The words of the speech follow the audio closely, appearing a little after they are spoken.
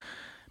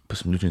Put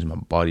some nutrients in my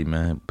body,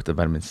 man. Put the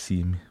vitamin C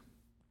in me.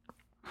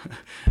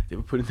 They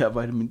were putting that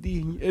vitamin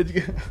D in you.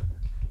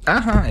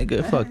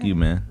 Good. Fuck you,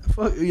 man.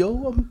 Fuck,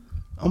 yo,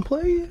 I'm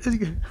playing.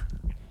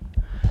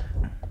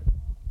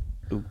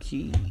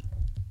 Okay.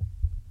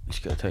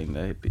 Just gotta tighten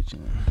that bitch, you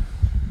know.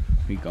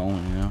 We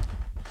going, you know.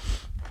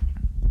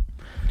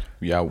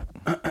 Yeah.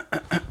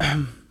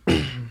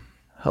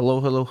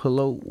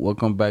 Hello.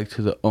 Welcome back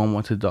to the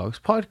Unwanted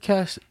Dogs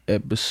podcast,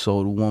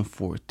 episode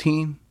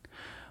 114.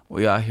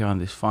 We out here on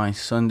this fine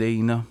Sunday,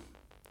 you know.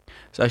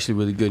 It's actually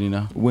really good, you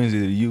know. Wednesday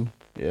to you.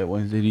 Yeah,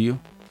 Wednesday to you.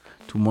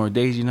 2 more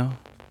days, you know.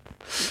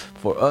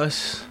 For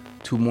us,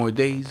 2 more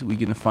days, we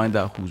gonna find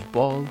out who's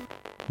bald,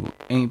 who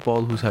ain't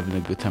bald, who's having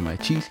a good time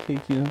at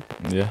Cheesecake, you know.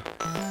 Yeah. You know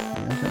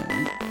what I'm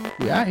saying?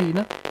 We out here, you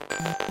know.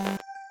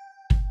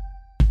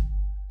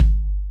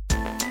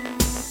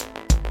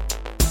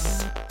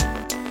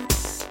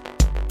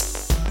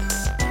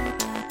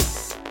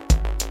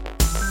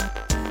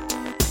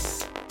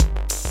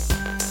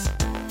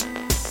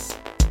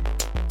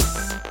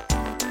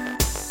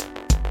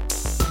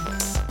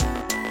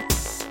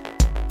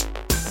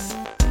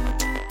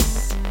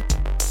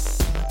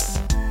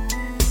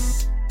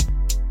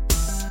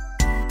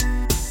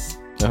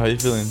 How you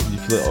feeling? You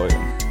feel it? Oh,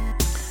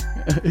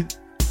 yeah.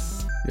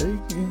 Yeah,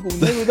 you can go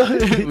without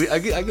it. I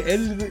get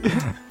edited it.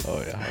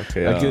 Oh, yeah.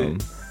 Okay.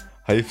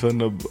 How you feeling,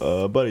 buddy? You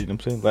know what I'm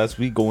saying? Last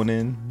week going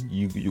in,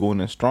 you going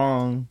in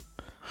strong.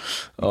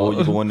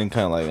 You going in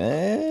kind of like,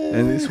 eh.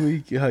 And this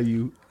week, how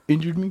you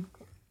injured me?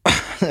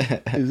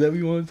 Is that what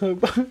you want to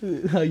talk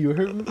about? How you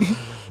hurt me?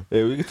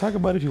 Hey, we can talk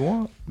about it if you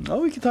want.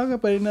 Oh, we can talk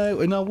about it now.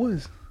 And I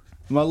was.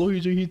 My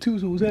lawyers are here too,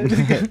 so what's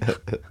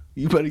that?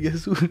 You better get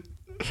sued.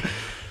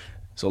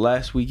 So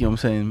last week, you know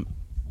what I'm saying,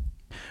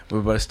 we're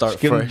about to start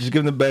fresh. Just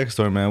give them the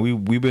backstory, man.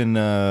 We've been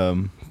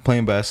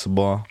playing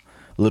basketball.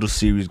 A little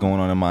series going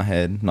on in my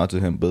head. Not to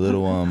him, but a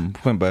little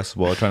playing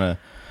basketball, trying to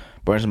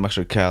burn some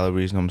extra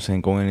calories. You know what I'm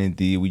saying? Going in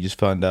D, we just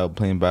found out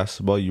playing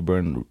basketball, you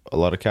burn a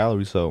lot of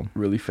calories. So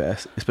really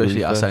fast, especially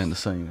really outside fast. in the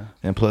sun, you know?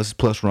 And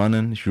plus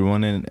running. If you're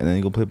running and then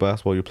you go play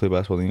basketball, you play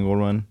basketball, then you go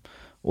run.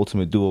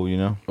 Ultimate duo, you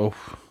know? Oh.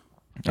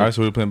 All right,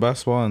 so we're playing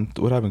basketball, and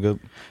what happened, good?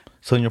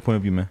 Tell your point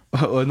of view, man.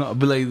 Oh, no,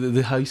 but like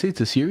how you say it's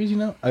a series, you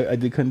know? I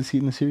did kind of see it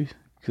in the series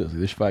because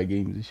there's 5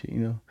 games and shit, you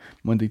know?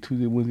 Monday,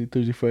 Tuesday, Wednesday,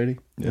 Thursday, Friday.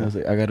 Yeah. And I was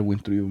like, I gotta win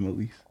 3 of them at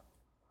least.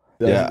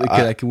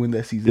 I can win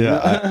that season.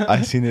 Yeah,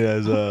 I seen it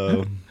as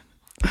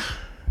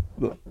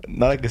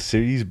not like a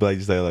series, but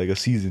just like a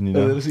season, you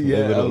know? A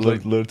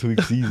little 2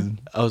 week season.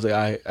 I was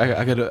like,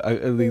 I gotta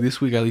like this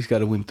week I at least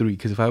gotta win 3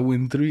 because if I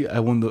win 3, I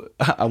won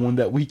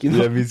that week. You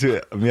know? Yeah, me too.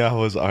 I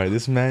was all right.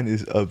 This man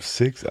is up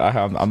 6.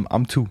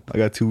 I'm 2. I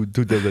got two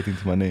dubs I think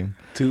to my name.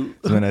 2.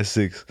 This man at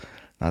 6. And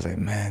I was like,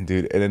 man,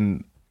 dude. And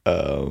then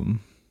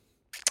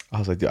I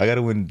was like, dude, I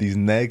gotta win these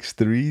next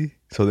 3,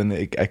 so then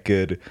I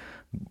could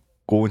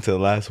go into the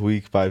last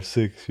week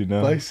 5-6, you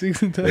know.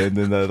 5-6 and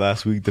then the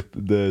last week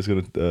is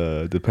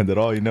gonna depend at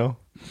all, you know.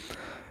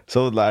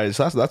 So like,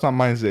 that's my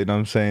mindset. You know what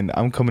I'm saying?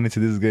 I'm coming into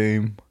this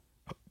game.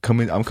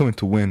 I'm coming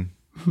to win.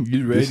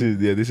 You ready?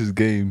 This is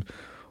game.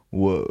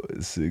 What?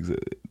 This is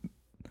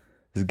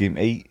game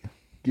 8.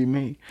 Game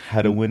 8.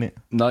 How to win it?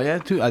 No, yeah,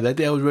 too. That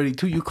day I was ready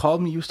too. You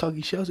called me. You was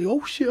talking shit. I was like,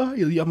 oh shit, all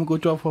right, I'm gonna go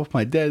drop off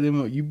my dad.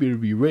 Then you better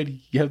be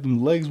ready. You have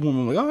them legs warm.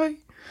 I'm like, all right.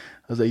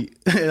 I was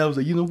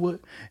like, you know what?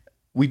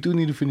 We do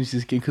need to finish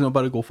this game because I'm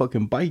about to go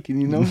fucking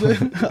biking, you know what I'm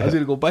saying? I was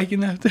going to go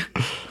biking after.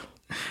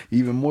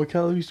 Even more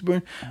calories to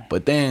burn.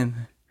 But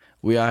then,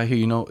 we out here,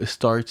 you know, it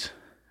starts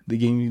the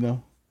game, you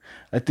know.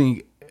 I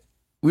think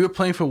we were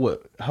playing for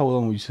what? How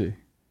long would you say?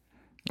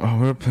 Oh,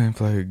 we were playing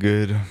for like a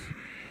good,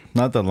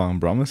 not that long,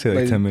 bro. I'm going to say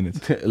like 10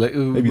 minutes.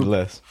 Maybe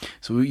less.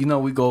 So,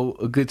 we go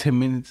a good 10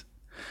 minutes.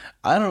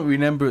 I don't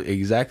remember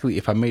exactly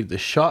if I made the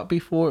shot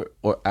before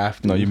or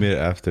after. No, you made it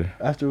after.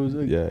 After it was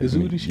like, yeah,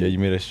 you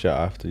made a shot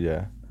after,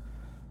 yeah.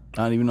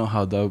 I don't even know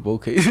how that would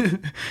okay.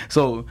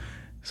 So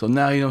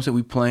now, you know what I'm saying,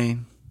 we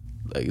playing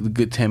like a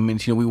good 10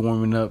 minutes, you know, we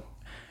warming up.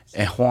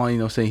 And Juan, you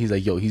know what I'm saying, he's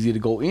like, yo, he's here to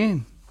go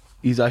in.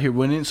 He's out here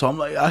running. So I'm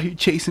like out here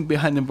chasing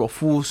behind him, bro,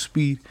 full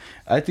speed.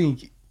 I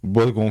think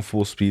both going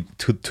full speed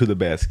to the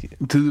basket.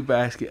 To the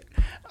basket.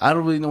 I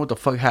don't really know what the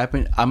fuck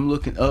happened. I'm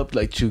looking up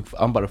like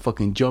I'm about to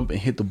fucking jump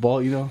and hit the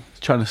ball, you know,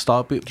 trying to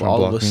stop it. But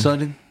all of a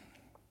sudden,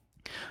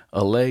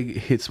 a leg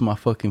hits my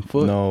fucking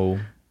foot. No,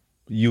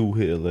 you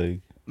hit a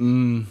leg.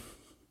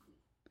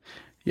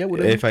 Yeah,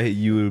 whatever. If I hit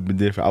you, it would be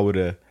different. I would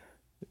have.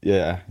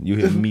 Yeah, you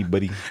hit me,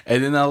 buddy.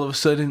 And then all of a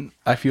sudden,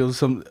 I feel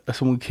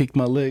someone kick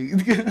my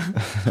leg,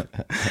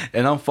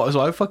 and so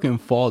I fucking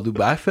fall, dude.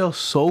 But I fell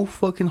so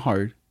fucking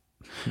hard,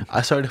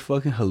 I started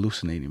fucking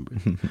hallucinating,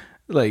 bro.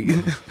 like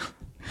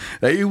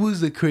it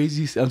was the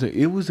craziest. I'm sorry,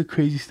 it was the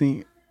craziest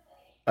thing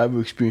I ever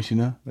experienced, you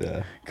know?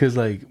 Yeah. Cause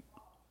like,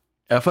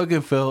 I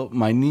fucking fell.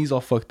 My knees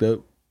all fucked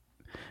up.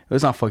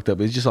 It's not fucked up.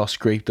 It's just all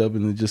scraped up,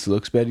 and it just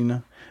looks bad, you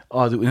know.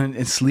 Oh, dude,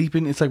 and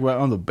sleeping, it's like right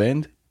on the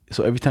bend.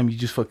 So every time you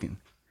just fucking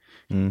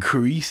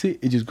crease it,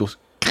 it just goes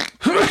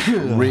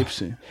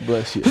rips it.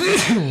 Bless you,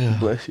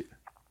 bless you.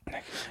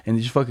 And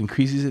it just fucking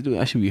creases it, dude.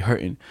 I should be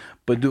hurting.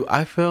 But dude,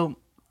 I felt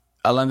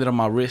I landed on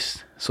my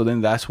wrist. So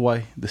then that's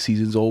why the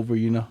season's over,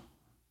 you know,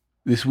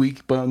 this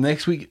week. But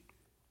next week,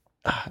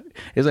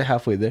 it's like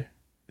halfway there.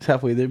 It's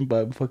halfway there,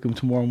 but fucking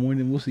tomorrow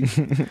morning, we'll see.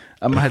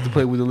 I might have to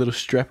play with a little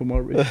strap on my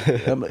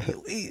wrist. I'm like,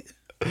 wait.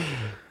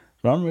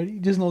 But I'm ready.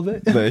 Just know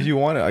that. But if you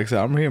want it, like I said,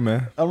 I'm here,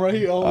 man. I'm right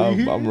here.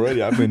 I'm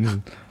ready. I've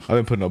been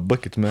putting up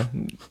buckets,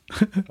 man.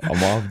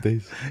 I'm off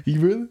days. You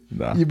really?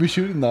 Nah. You been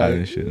shooting? Nah. I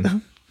didn't shoot.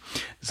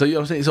 So you know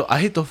what I'm saying? So I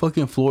hit the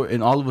fucking floor,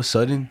 and all of a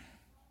sudden,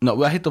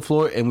 I hit the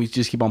floor, and we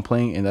just keep on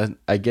playing, and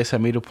I guess I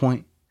made a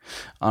point.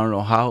 I don't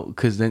know how,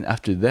 because then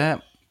after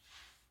that,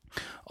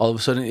 all of a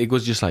sudden it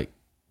was just like,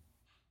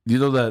 you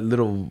know that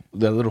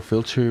little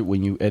filter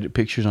when you edit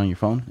pictures on your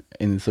phone,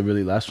 and it's the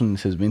really last one that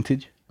says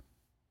vintage.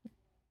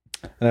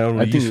 And I don't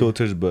really use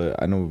filters,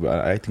 but I know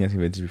I think I've seen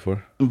vintage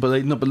before.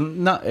 But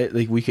not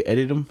like we could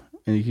edit them,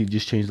 and you could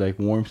just change like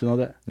warmth and all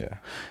that. Yeah.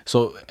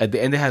 So at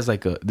the end it has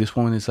like this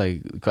one is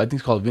like, I think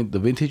it's called the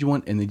vintage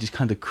one, and it just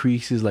kind of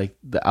creases like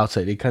the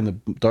outside. It kind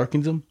of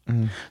darkens them.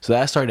 Mm-hmm. So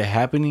that started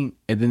happening,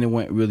 and then it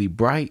went really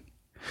bright,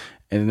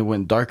 and then it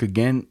went dark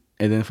again,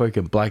 and then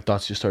fucking black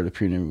dots just started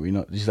appearing everywhere. You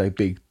know, just like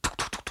big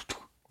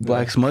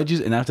black smudges.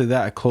 And after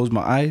that, I closed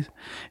my eyes,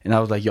 and I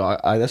was like, yo,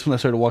 that's when I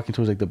started walking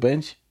towards like the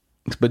bench.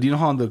 But you know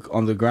how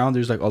on the ground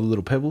there's like all the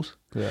little pebbles,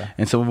 yeah,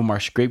 and some of them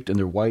are scraped and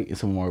they're white, and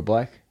some of them are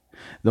black.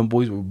 Them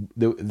boys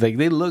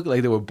they look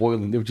like they were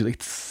boiling. They were just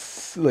like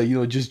like, you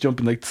know, just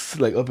jumping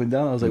like up and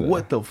down. I was like,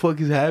 what the fuck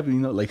is happening?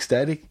 You know, like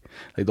static,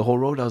 like the whole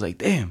road. I was like,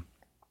 damn.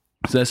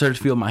 So I started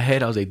to feel my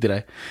head. I was like,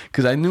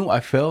 because I knew I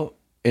fell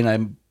and I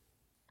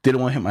didn't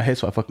want to hit my head,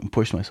 so I fucking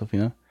pushed myself, you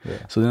know. Yeah.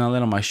 So then I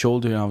landed on my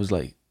shoulder, and I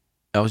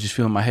was just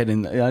feeling my head,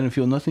 and I didn't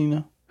feel nothing, you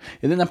know.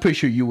 And then I'm pretty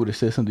sure you would have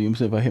said something. You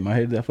know, if I hit my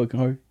head that fucking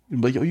hard,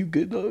 you'd be like, yo, you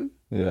good, dog?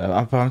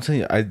 Yeah, I'm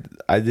telling you,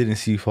 I didn't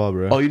see you fall,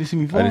 bro. Oh, you didn't see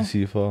me fall? I didn't see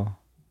you fall.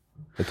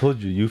 I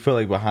told you, you felt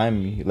like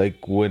behind me,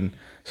 like when.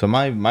 So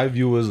my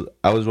view was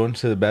I was running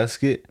to the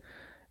basket,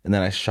 and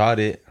then I shot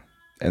it,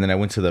 and then I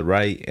went to the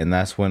right, and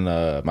that's when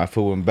my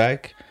foot went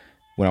back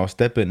when I was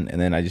stepping,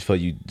 and then I just felt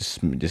you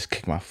just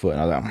kick my foot,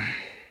 and I was like,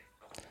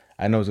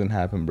 I know it's gonna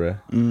happen, bro.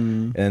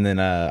 Mm. And then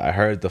I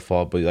heard the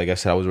fall, but like I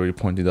said, I was already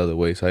pointing the other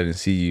way, so I didn't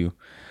see you.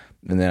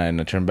 And then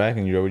I turned back,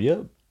 and you're already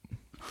up.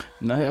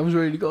 Nah, I was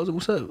ready to go. I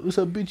was like, what's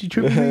up, bitch? You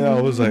tripping? I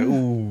was like,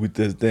 ooh, with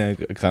this thing,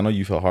 because I know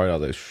you felt hard. I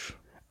was like, shh.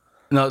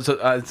 No, so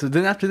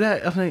then after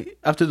that,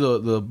 after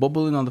the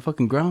bubbling on the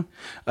fucking ground,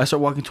 I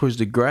start walking towards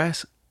the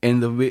grass,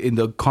 and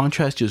the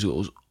contrast just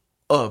goes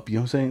up. You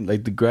know what I'm saying?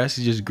 Like the grass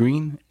is just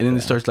green, and then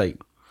it starts like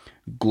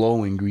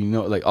glowing green. You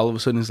know, like all of a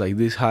sudden it's like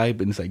this high,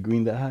 but it's like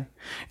green that high,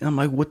 and I'm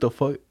like, what the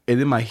fuck? And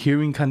then my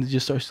hearing kind of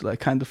just starts to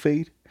like kind of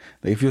fade.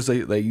 Like it feels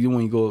like you know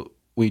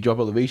when you drop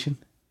elevation,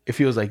 it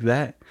feels like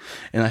that,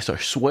 and I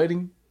start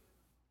sweating,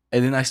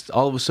 and then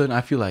all of a sudden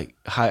I feel like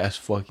high as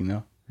fuck, you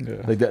know.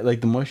 Yeah. Like that,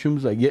 like the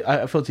mushrooms. Like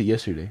I felt it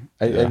yesterday.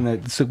 And I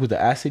stuck with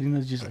the acid, and I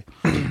was just like,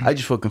 I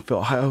just fucking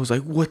felt high. I was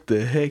like, what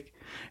the heck?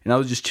 And I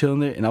was just chilling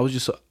there, and I was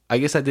just, I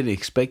guess I didn't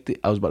expect it.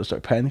 I was about to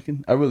start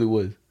panicking. I really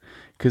was,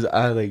 cause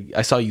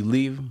I saw you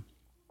leave,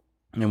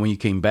 and when you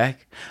came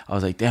back, I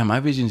was like, damn,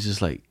 my vision's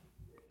just like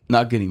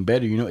not getting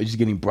better. You know, it's just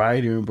getting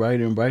brighter and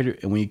brighter and brighter.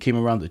 And when you came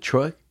around the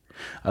truck,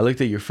 I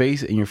looked at your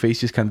face, and your face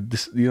just kind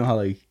of, you know how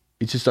like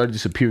it just started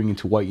disappearing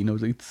into white. You know,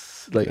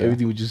 it's like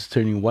everything was just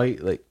turning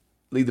white, like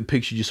the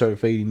picture just started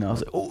fading. And I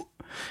was like, oh.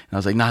 And I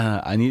was like,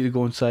 nah, I need to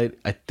go inside.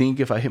 I think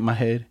if I hit my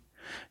head,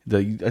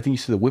 I think you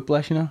said the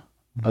whiplash, you know?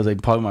 I was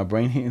like, probably my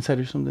brain hit inside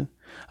or something.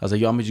 I was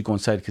like, yo, I'm gonna just go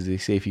inside, because they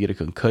say if you get a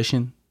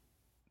concussion,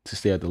 to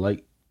stay at the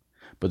light,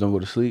 but don't go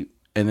to sleep.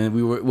 And then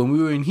when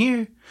we were in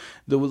here,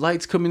 the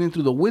lights coming in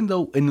through the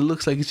window, and it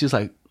looks like it's just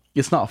like,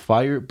 it's not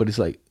fire, but it's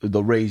like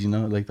the rays, you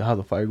know, like how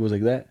the fire goes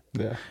like that.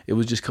 Yeah. It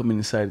was just coming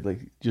inside,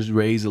 like just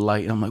rays of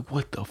light. And I'm like,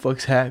 what the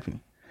fuck's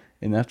happening?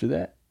 And after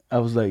that, I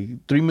was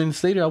like, 3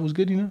 minutes later, I was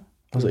good, you know?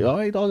 I was like, all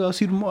right, dog, I'll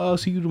see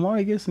you tomorrow,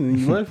 I guess. And then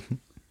you left.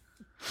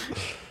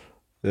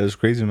 That was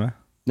crazy, man.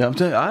 Yeah, I'm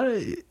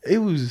telling you, it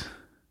was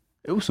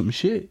some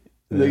shit.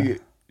 Yeah.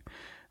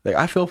 Like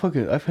I felt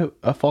fucking,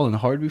 I've fallen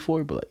hard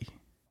before, but like,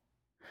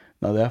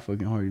 not that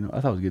fucking hard, you know?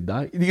 I thought I was gonna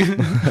die.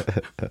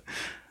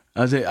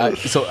 I was saying,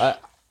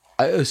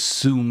 I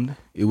assumed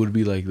it would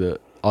be like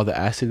all the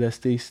acid that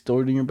stays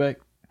stored in your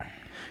back.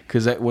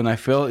 Because when I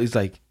fell, it's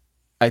like,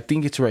 I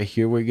think it's right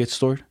here where it gets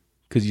stored.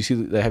 Because you see,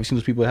 have you seen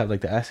those people that have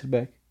like the acid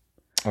back?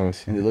 Oh,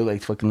 and they look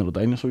like fucking little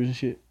dinosaurs and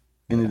shit.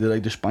 And they're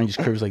like, their spine just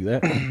curves like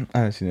that. I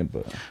haven't seen it,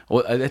 but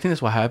well, I think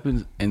that's what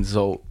happens. And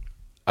so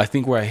I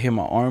think where I hit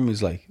my arm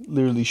is like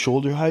literally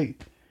shoulder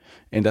height,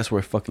 and that's where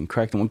it fucking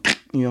cracked. And went,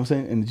 you know what I'm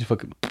saying? And it just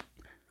fucking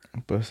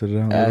busted it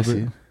down acid. A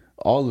little bit.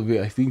 All of it.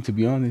 I think, to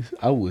be honest,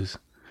 I was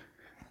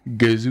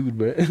gazooed,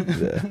 bro.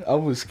 Yeah. I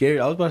was scared.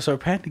 I was about to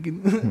start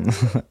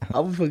panicking. I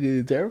was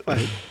fucking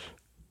terrified.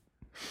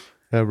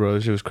 Yeah, bro,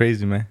 this shit was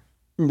crazy, man.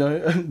 No,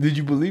 did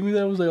you believe me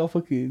that I was like all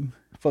fucking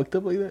fucked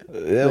up like that?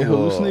 Yeah, like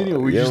hallucinating, or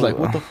were you just like,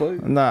 what the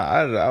fuck? Nah,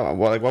 I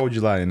like, why would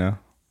you lie, you know?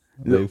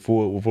 Like,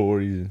 for what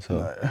reason?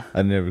 So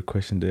I never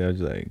questioned it. I was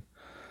just like,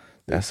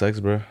 that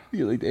sucks, bro.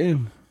 You're like,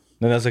 damn.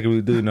 No, that's like what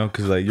we do, you know,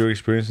 because like you're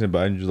experiencing it,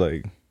 but I'm just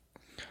like,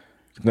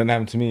 Nothing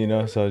happened to me, you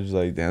know. So I was just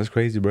like, damn, that's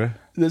crazy, bro.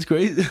 That's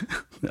crazy.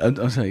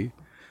 I'm saying,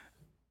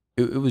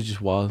 it was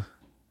just wild.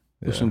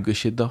 It was Yeah. some good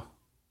shit though.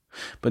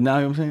 But now,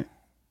 you know what I'm saying,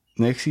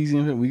 next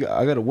season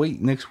I gotta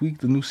wait. Next week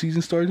the new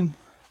season starting.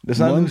 It's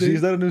not a new Monday. season.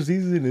 It's not a new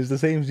season. It's the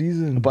same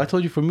season. But I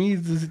told you, for me,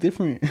 it's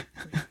different.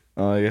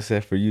 Oh, I guess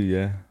that for you,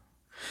 yeah.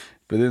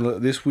 But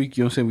then this week,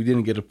 you know what I'm saying, we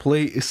didn't get to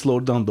play. It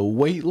slowed down the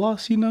weight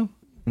loss, you know.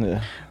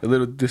 Yeah. A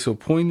little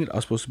disappointed. I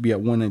was supposed to be at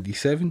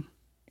 197.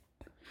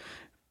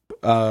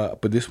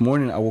 But this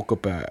morning I woke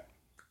up at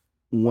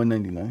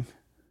 199.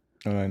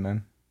 All right,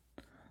 man.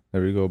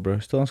 There we go, bro.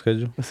 Still on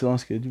schedule. I'm still on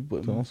schedule,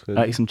 but Still on schedule.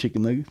 I ate some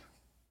chicken nuggets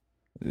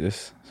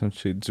Yes, some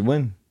shit to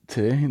win.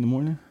 today in the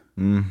morning.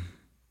 Mm.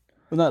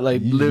 Well, not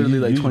like literally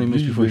like 20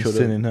 minutes before you showed up.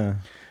 sitting, huh?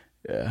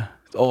 Yeah.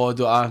 Oh,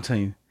 dude, I'm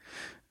telling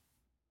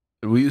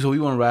you. We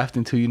went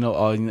rafting too, you know.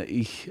 Oh, you know,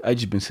 I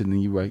just been sitting.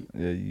 You right?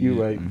 Yeah,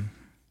 You're right. I'm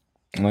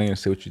not gonna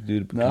say what you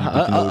did. But No,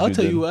 I'll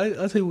tell you.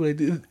 I'll tell you what I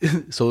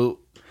did. So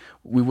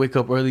we wake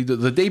up early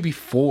the day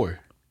before,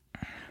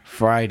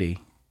 Friday.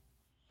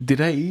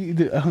 Did I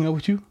eat? I hung out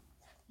with you?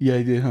 Yeah,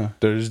 I did, huh?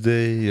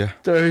 Thursday, yeah.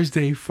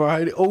 Thursday,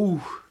 Friday.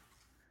 Oh,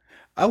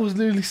 I was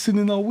literally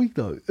sitting all week,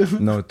 though.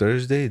 No,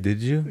 Thursday.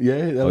 Did you?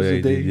 Yeah, that was the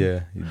you day. did. Yeah,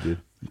 you did.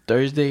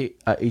 Thursday,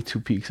 I ate 2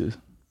 pizzas.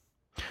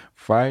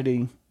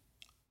 Friday,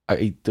 I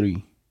ate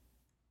 3.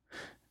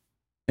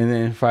 And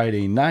then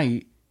Friday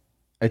night,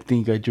 I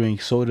think I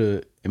drank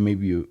soda and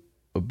maybe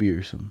a beer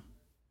or something.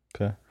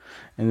 Okay.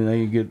 And then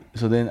I get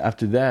so then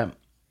after that,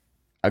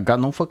 I got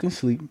no fucking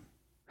sleep.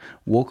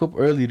 Woke up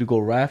early to go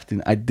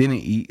rafting. I didn't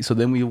eat. So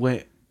then we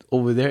went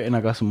over there and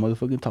I got some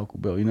motherfucking Taco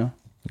Bell, you know?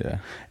 Yeah.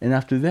 And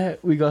after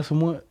that, we got some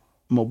what?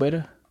 Mo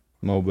Better.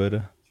 Mo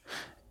better.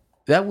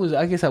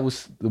 I guess that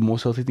was the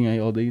most healthy thing I ate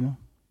all day, you know?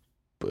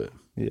 But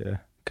Yeah,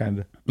 kind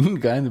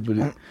of. kind of,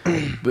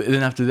 but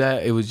then after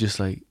that, it was just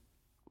like,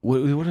 what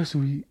else do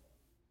we eat?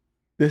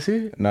 That's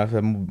it? Now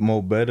after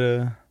Mo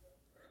better,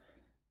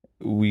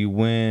 we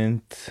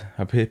went.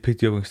 I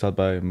picked you up and stopped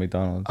by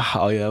McDonald's.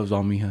 Oh yeah, that was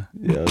on me, huh?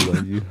 Yeah, I was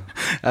like you.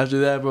 After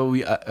that, bro,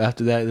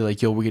 after that, they're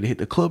like, yo, we're gonna hit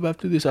the club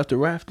after this, after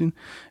rafting.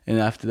 And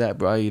after that,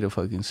 bro, I ate a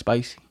fucking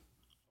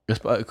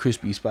a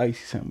crispy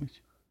spicy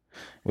sandwich.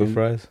 With And-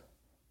 fries.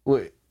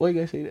 Wait, why you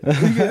guys say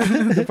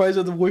that? The fries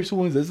are the worst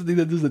ones. That's the thing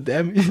that does the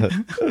damage.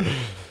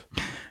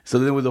 So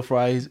then with the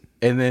fries,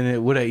 and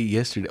then what I eat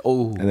yesterday.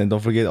 Oh, And then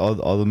don't forget all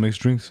the mixed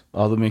drinks.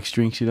 all the mixed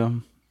drinks, you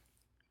know.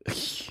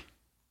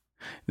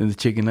 Then the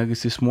chicken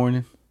nuggets this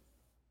morning.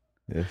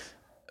 Yes.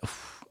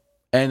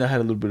 And I had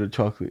a little bit of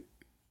chocolate.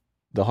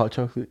 The hot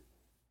chocolate.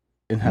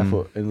 And and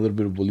a little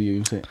bit of bolillo, you know what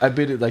I'm saying? I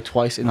bit it like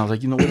twice and I was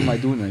like, you know, what am I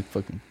doing? And I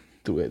fucking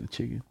threw it at the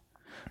chicken.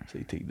 So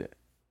you take that.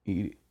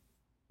 Eat it.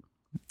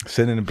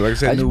 Sitting in the like I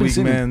said, How'd new you been week,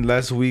 sitting? man.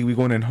 Last week we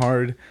going in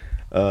hard.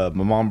 My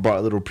mom brought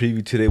a little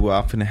preview today. What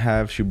I'm finna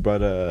have. She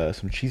brought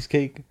some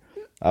cheesecake.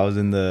 I was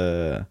in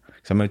the.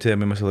 So I'm gonna tell you, I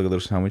made myself like a little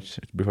sandwich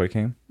before I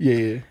came.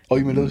 Yeah. Oh,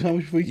 you made those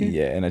sandwich before you came?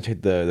 Yeah, and I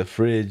checked the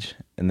fridge,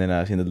 and then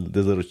I seen the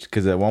little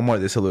because at Walmart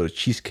they sell little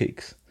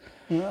cheesecakes,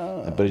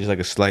 but it's just like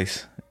a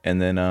slice. And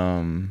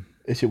then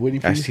Is shit waiting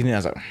for I you? seen it. I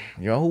was like,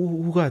 yo,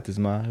 who got this,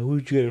 man?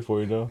 Who'd you get it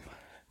for? You know?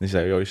 And she's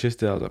like, yo, your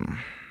sister. I was like,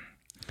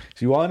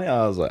 so you want it?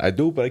 I was like, I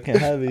do, but I can't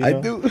have it. You I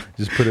know? do.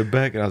 Just put it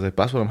back, and I was like,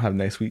 that's what I'm having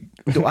next week.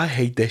 Dude, I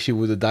hate that shit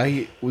with a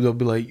diet. Where they'll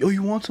be like, yo,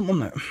 you want some? I'm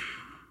like,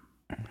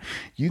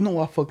 you know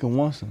I fucking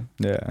want some.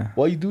 Yeah.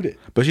 Why you do that?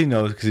 But she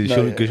knows because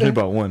No, yeah. she only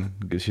brought one.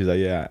 Cause she's like,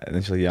 yeah. And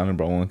then she's like, yeah, I only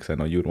brought one because I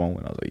know you would want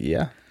one. I was like,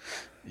 yeah.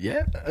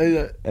 Yeah.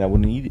 And I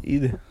wouldn't eat it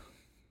either.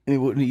 It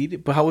wouldn't eat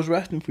it. But how was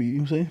rafting for you? You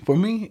know what I'm saying? For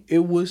me, it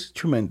was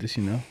tremendous,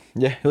 you know?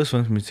 Yeah, it was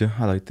fun for me too.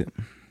 I liked it.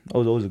 It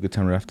was always a good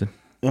time rafting.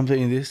 I'm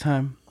saying this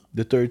time,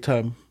 the third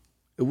time,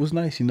 it was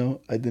nice, you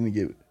know? I didn't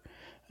get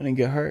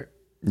hurt.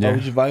 I Yeah.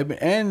 was just vibing.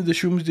 And the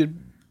shrooms did.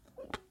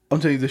 I'm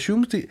telling you, the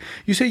shrooms did.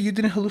 You say you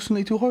didn't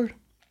hallucinate too hard?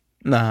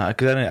 Nah,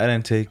 because I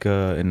didn't take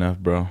enough,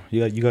 bro.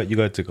 You got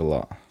to take a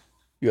lot.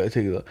 You gotta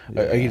take it up.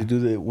 I get to do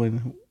that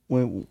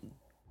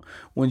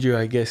when's your,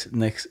 I guess,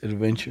 next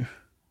adventure?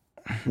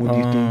 When do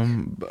you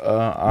think?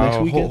 Next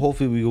weekend?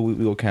 Hopefully we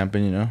go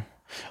camping. You know.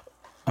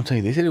 I'm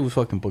telling you, they said it was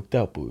fucking booked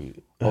out, but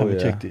I haven't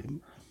checked it.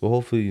 Well,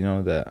 hopefully you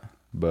know that,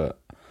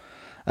 but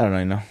I don't know.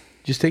 You know.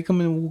 Just take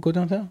them and we'll go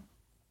downtown.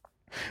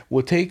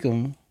 We'll take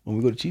them when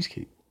we go to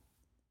Cheesecake.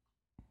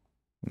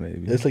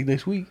 Maybe. That's like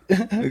next week.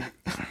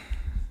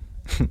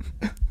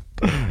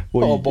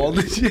 What All you- bald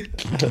and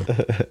shit.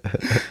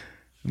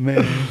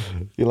 Man,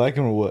 You like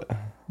them or what?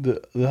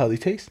 the how they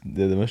taste.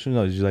 The mushrooms?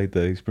 No, did you like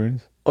the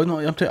experience? Oh no,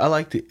 I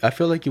liked it. I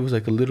felt like it was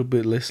like a little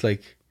bit less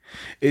like,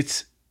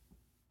 it's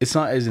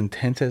not as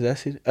intense as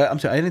acid. I'm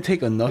sorry, I didn't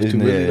take enough to Isn't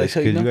really it? like It's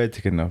tell you 'cause you know? gotta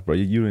take enough, bro.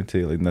 You didn't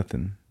take like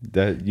nothing.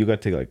 That you gotta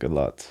take like a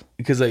lot.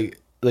 Because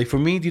like for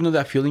me, do you know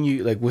that feeling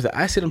you like with the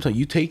acid? I'm telling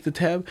you, you take the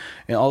tab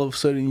and all of a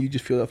sudden you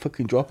just feel that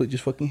fucking droplet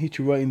just fucking hit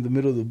you right in the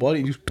middle of the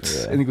body and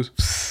and it goes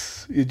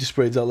it just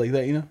spreads out like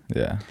that, you know.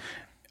 Yeah.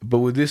 But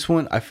with this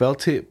one, I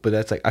felt it, but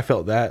that's like I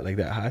felt that like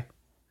that high,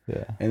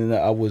 Yeah. and then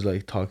I was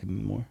like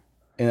talking more.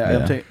 And Yeah.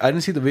 I'm telling you, I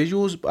didn't see the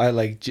visuals, but I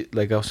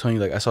like I was telling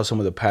you, like I saw some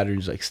of the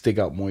patterns like stick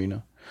out more, you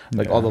know.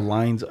 Like all the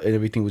lines and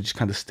everything was just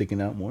kind of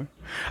sticking out more.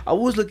 I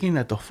was looking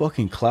at the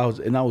fucking clouds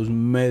and I was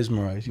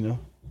mesmerized, you know?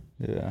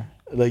 Yeah.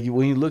 Like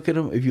when you look at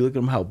them, if you look at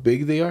them how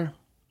big they are,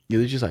 yeah,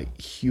 they're just like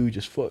huge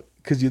as fuck.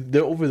 Because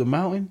they're over the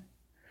mountain.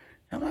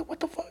 And I'm like, what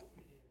the fuck?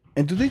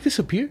 And do they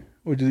disappear?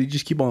 Or do they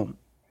just keep on?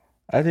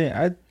 I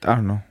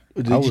don't know.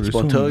 Or do they just keep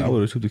on tugging? I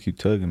would assume to keep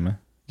tugging, man.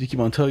 Just keep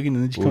on tugging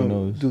and then just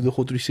come do the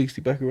whole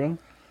 360 back around?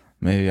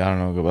 Maybe, I don't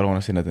know, but I don't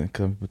want to say nothing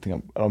because I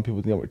don't want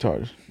people to think I'm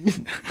retarded.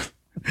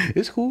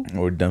 It's cool.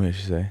 Or dumb, I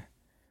should say.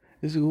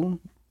 It's cool.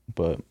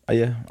 But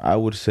yeah, I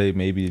would say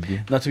maybe they do.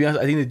 Now, to be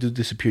honest, I think they do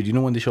disappear. Do you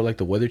know when they show like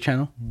the Weather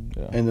Channel?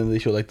 Yeah. And then they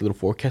show like the little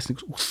forecasting.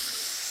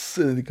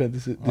 And then it kind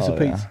of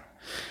dissipates.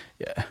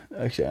 Yeah.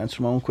 Actually, I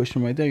answered my own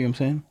question right there. You know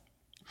what I'm saying?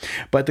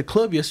 But at the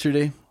club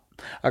yesterday,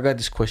 I got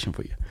this question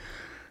for you.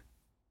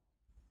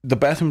 The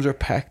bathrooms are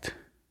packed.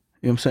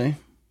 You know what I'm saying?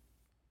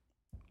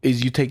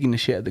 Is you taking the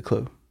shit at the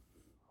club?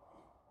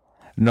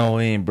 No,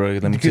 it ain't, bro.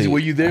 Let me Because were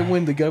you there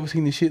when the guy was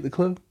taking the shit at the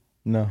club?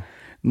 No.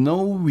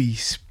 No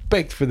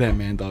respect for that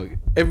man, dog.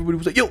 Everybody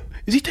was like, yo,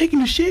 is he taking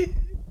the shit?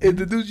 And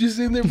the dude's just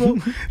in there, bro.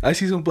 I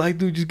see some black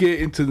dude just get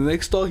into the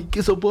next stall. He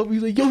gets up above me.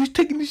 He's like, yo, he's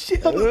taking the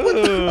shit. I'm like, what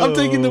the? I'm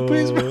taking the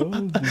piss, bro.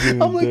 I'm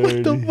like,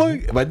 what the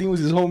fuck? But I think it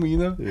was his homie, you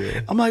know?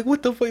 Yeah. I'm like,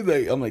 what the fuck?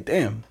 Like, I'm like,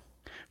 damn.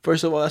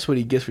 First of all, that's what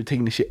he gets for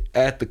taking the shit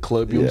at the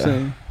club. You know what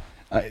I'm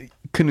saying?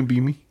 Couldn't be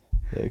me.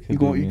 Yeah,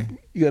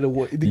 you gotta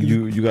what?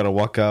 You gotta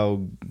walk out,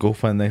 go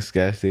find the next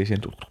gas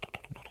station,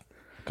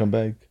 come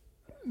back.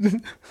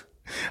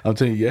 I'm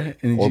telling you, yeah.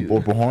 And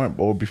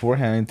or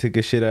beforehand, take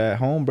a shit at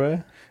home,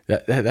 bro.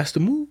 That's the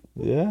move.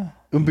 Yeah.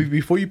 And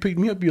before you pick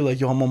me up, you're like,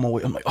 yo, I'm on my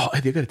way. I'm like, oh,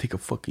 I gotta take a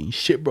fucking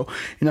shit, bro.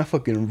 And I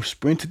fucking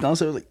sprinted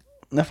downstairs, like,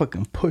 and I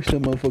fucking pushed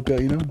that motherfucker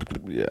out, you know?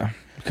 Yeah.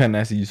 Kind of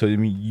nasty. So you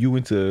mean you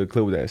went to a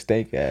club with that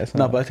stank ass? Huh?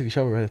 Nah, but I took a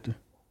shower right after.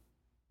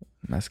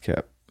 That's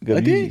cap. I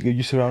did.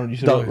 You sit around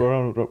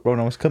when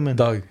I was coming.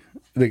 Dog,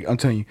 like, I'm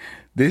telling you,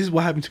 this is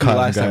what happened to me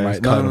last time,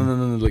 right?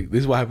 No. Like,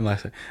 this is what happened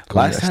last time.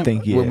 Last time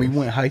when we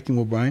went hiking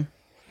with Brian,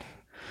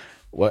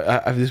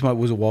 this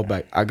was a while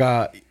back.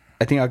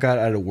 I think I got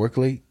out of work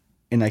late,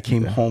 and I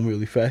came home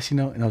really fast, you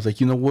know? And I was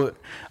like, you know what?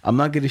 I'm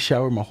not going to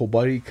shower my whole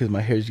body because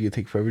my hair is going to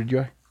take forever to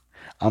dry.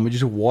 I'm going to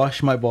just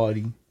wash my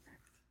body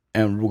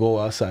and we'll go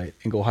outside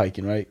and go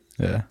hiking, right?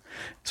 Yeah.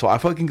 So I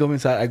fucking go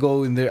inside. I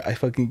go in there.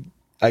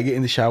 I get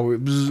in the shower.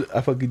 I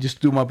fucking just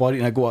do my body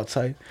and I go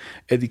outside.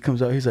 Eddie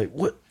comes out. He's like,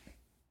 what?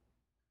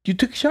 You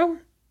took a shower?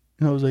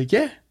 And I was like,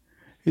 yeah.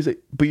 He's like,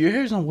 but your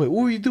hair's not wet.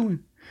 What were you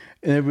doing?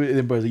 And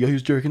everybody's like, yo, he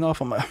was jerking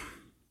off. I'm like,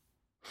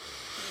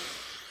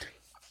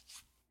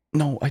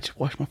 no, I just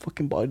washed my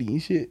fucking body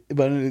and shit.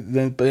 But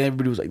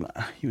everybody was like,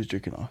 nah, he was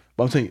jerking off.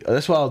 But I'm telling you,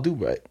 that's what I'll do,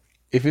 right?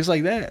 If it's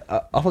like that,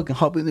 I'll fucking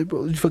hop in there,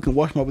 bro. Just fucking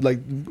wash my, like,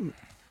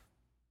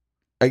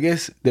 I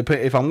guess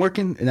if I'm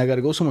working and I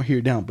gotta go somewhere,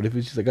 here down. But if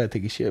it's just I gotta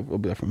take a shit, I'll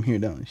be like from here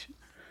down and shit.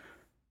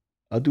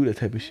 I'll do that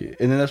type of shit.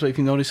 And then that's why if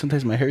you notice,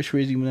 sometimes my hair's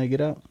frizzy when I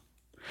get out.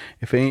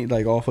 If it ain't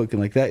like all fucking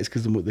like that, it's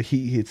because the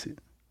heat hits it.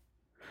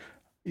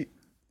 It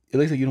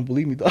looks like you don't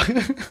believe me, dog.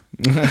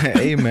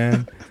 Hey,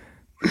 man.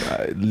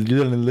 You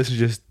don't listen,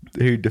 just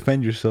hear you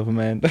defend yourself,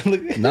 man.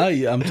 Nah,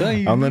 I'm telling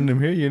you. I'm letting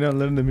them hear you. Not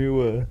letting them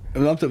hear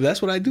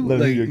that's what I do. Let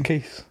them hear your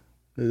case.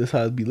 That's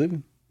how I'd be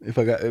living. If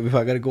I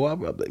gotta go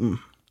out, I'll be like,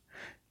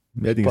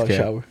 I think it's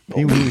shower.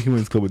 He went to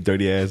the club with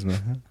dirty ass,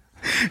 man.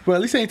 Bro,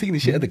 at least I ain't taking the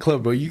shit at the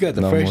club, bro. You got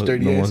the fresh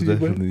dirty ass.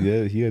 Definitely.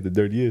 Yeah, he had the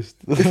dirtiest.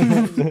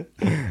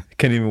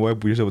 Can't even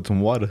wipe yourself with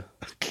some water.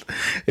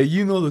 Hey,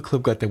 you know the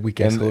club got that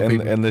weak ass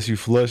paper. Unless you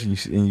flush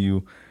and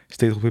you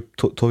stay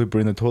toilet paper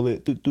in the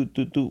toilet,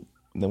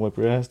 then wipe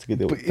your ass to get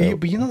that.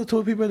 But you know the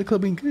toilet paper at the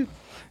club ain't good.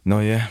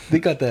 No, yeah. They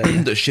got that.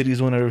 The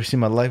shittiest one I've ever seen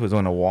in my life was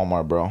on a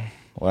Walmart, bro.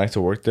 When I used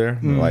to work there,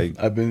 like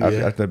I've been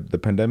after the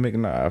pandemic,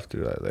 not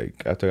after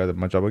I got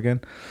my job again,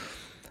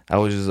 I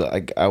was just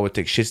like I would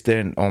take shits there,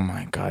 and oh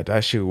my god,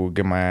 that shit would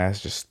get my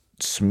ass just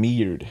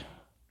smeared.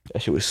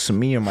 That shit would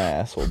smear my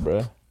asshole,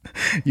 bro.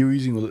 You were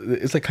using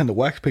it's like kind of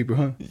wax paper,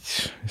 huh?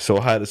 So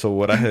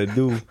what I had to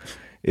do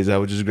is I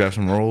would just grab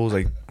some rolls,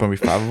 like probably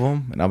 5 of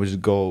them, and I would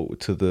just go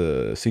to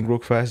the sink real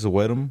fast,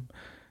 wet them,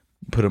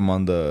 put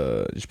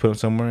them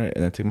somewhere,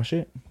 and then take my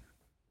shit.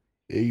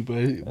 Hey, but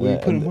where you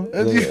put him on?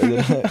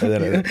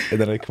 And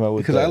then I come out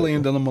with because I lay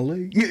him down on my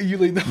leg. You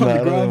lay down on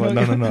the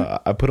ground. No.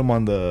 I put him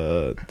on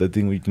the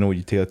thing where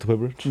you take out the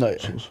paper. No,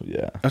 so,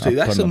 yeah. I'll say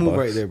that's the move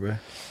right there, bro.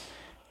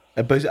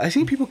 But I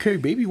seen people carry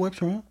baby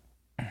wipes around.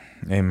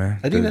 Hey, man.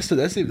 I think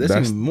that's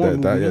even more.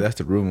 Yeah, that's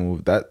the real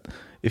move. That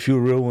if you're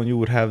a real one, you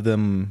would have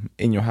them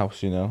in your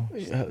house. You know.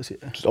 Yeah.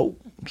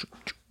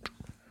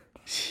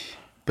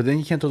 But then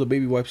you can't throw the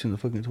baby wipes in the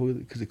fucking toilet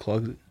because it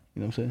clogs it.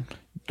 You know what I'm saying?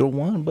 Throw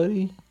one,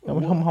 buddy. How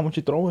much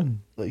you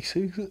throwing? Like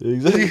 6.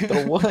 Exactly.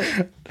 Throw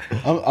one.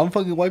 I'm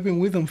fucking wiping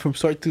with them from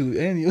start to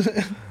end. You know?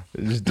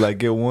 Just like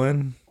get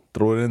one,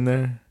 throw it in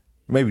there.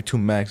 Maybe 2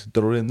 max.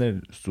 Throw it in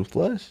there to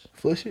flush.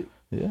 Flush it.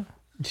 Yeah.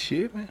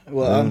 Shit, man.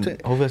 Well,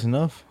 hope that's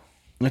enough.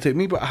 I take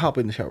me, but I hop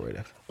in the shower right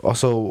after.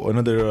 Also,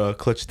 another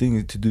clutch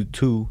thing to do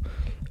too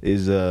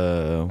is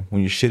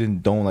when you're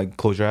shitting, don't like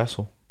close your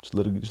asshole. Just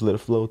let it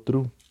flow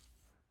through.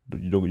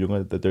 you don't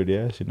got that dirty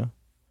ass, you know.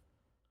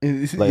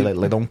 It's- Like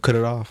don't cut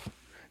it off.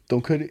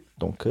 don't cut it.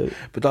 Don't cut it.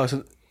 But dog,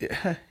 so,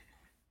 yeah.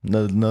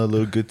 Another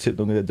little good tip: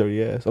 don't get that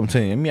dirty ass. I'm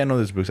telling you, I know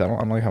this because I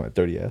don't like having a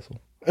dirty asshole.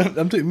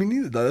 I'm telling you, me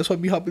neither, dog. That's why I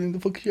be hopping in the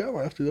fucking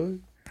shower after, dog.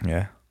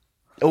 Yeah.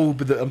 Oh,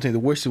 but I'm telling you,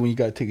 the worst is when you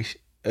gotta take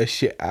a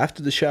shit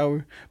after the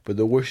shower. But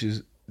the worst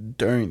is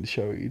during the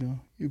shower. You know,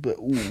 you be like,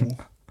 ooh.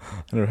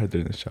 I never had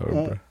during the shower,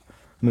 bro.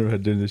 Never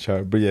had during the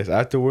shower, but yes,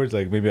 afterwards,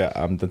 like maybe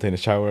I'm done taking a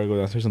shower, I go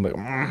downstairs, I'm like,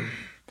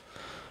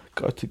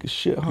 gotta take a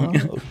shit, huh?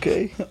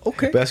 Okay,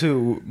 Okay. But that's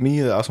what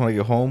me. I also when I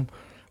get home,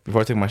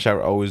 before I take my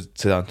shower, I always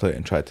sit down to it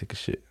and try to take a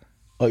shit.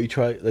 Oh, you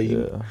try like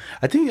Yeah.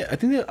 I think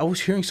that I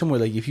was hearing somewhere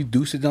like if you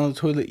do sit down on the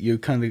toilet, you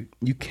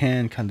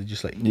can kind of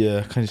just like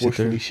Yeah, kind of sit there.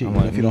 forcefully shit I'm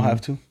you know, if you don't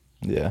have to.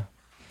 Yeah.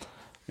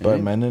 But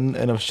Yeah. man,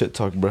 enough shit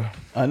talk, bro.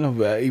 I know,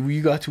 but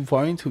you got too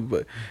far into it.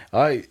 But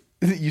all right,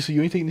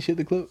 you ain't taking the shit at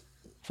the club.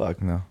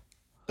 Fuck no.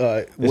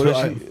 What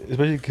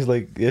Especially because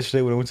like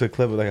yesterday when I went to the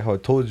club, like how I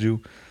told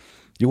you,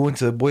 you went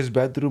to the boys'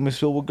 bathroom, it's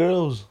filled with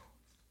girls.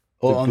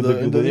 on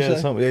the other side?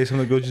 some of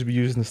the girls just be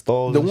using the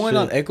stalls. The and one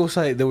shit. on Echo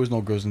side, there was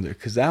no girls in there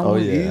because that Oh,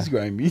 one yeah. is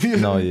grimy.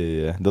 No,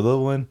 yeah. The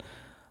little one,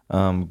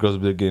 girls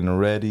be getting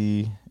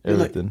ready, They're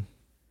like- everything.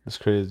 It's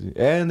crazy.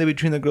 And they be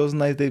treating the girls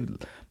nice.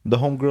 The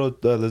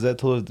homegirl, Lizette,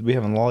 told us to be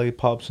having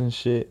lollipops and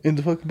shit in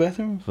the fucking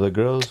bathroom. for the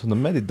girls. For the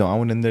men, they don't. I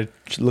went in there,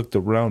 looked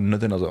around,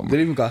 nothing. I was like,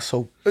 They even got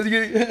soap. yeah,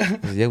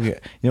 you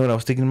know what I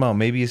was thinking about?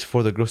 Maybe it's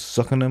for the girls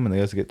sucking them and they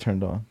guys get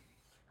turned on.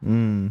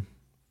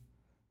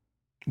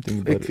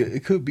 Think about it.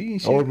 It could be.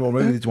 And shit. Or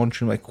maybe they just want to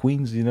treat them like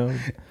queens, you know?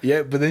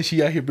 Yeah, but then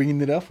she out here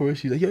bringing it up for us.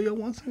 She's like, yo, y'all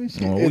want some and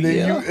shit? Oh, and then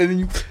yeah.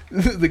 you,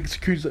 the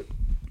security's like,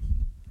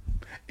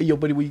 hey, yo,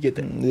 buddy, where you get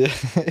that? Yeah.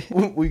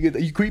 Where you get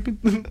that? You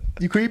creeping?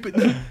 You creeping?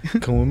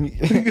 Come with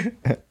me.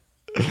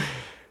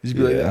 Just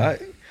be like, Yeah.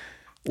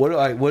 all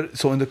right. What?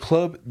 So in the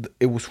club,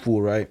 it was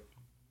full, right?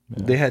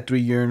 Yeah. They had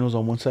 3 urinals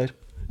on one side.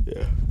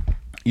 Yeah.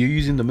 You're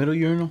using the middle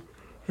urinal.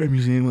 I'm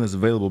using anyone that's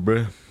available,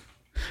 bro.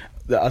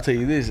 I'll tell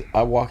you this.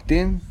 I walked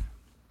in,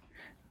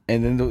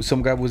 and then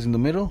some guy was in the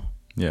middle,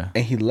 Yeah.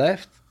 and he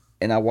left,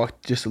 and I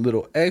walked just a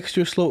little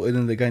extra slow, and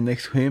then the guy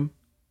next to him,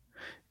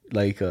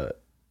 like,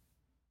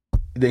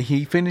 then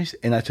he finished,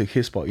 and I took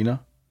his spot, you know?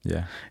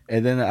 Yeah.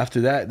 And then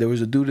after that, there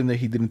was a dude in there,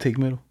 he didn't take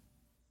middle.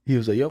 He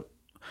was like, yup,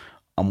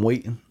 I'm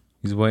waiting.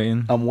 He's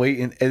waiting. I'm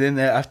waiting. And then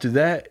after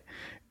that,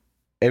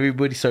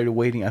 everybody started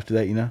waiting after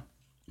that, you know?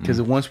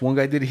 Because once one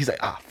guy did it, he's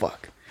like,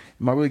 fuck.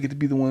 Am I really get to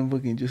be the one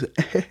fucking just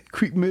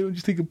creep middle,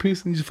 just take a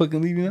piss and just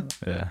fucking leave, you know?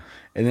 Yeah.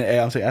 And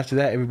then I'm saying after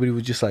that, everybody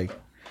was just like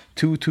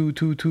 2, 2,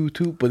 2, 2,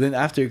 2. But then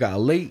after it got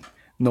late,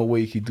 no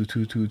way you could do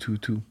 2, 2, 2,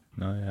 2.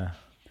 No, yeah.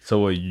 So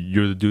what,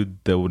 you're the dude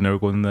that would never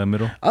go in the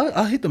middle?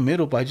 I'll hit the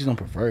middle, but I just don't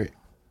prefer it.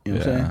 You know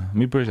what I'm saying?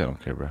 Me personally, I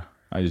don't care, bro.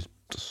 I just.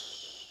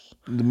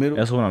 The middle.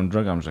 That's when I'm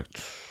drunk. I'm just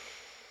like.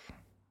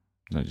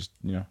 I just,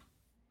 you know.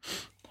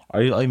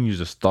 I even use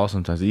a stall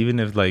sometimes, even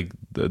if like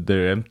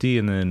they're empty,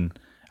 and then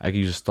I can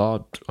use a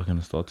stall. I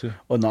can stall too.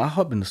 Oh no, I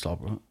hop in the stall,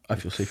 bro. I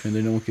feel safer in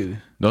there. No one could.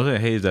 The only thing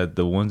I hate is that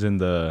the ones in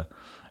the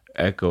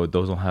Echo,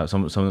 those don't have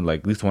something like,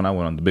 at least the one I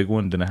went on, the big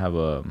one didn't have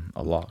a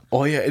lock.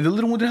 Oh yeah, and the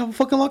little one didn't have a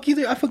fucking lock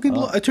either.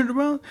 I turned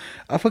around,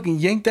 I fucking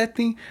yanked that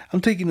thing.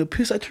 I'm taking a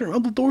piss. I turn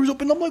around, the door's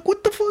open. I'm like,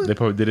 what the fuck? They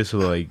probably did it so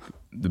like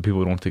the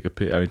people don't take a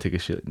piss. I mean, take a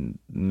shit. You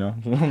know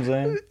what I'm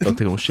saying? Don't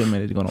take no shit,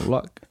 man. They're gonna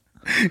lock.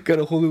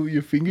 Gotta hold it with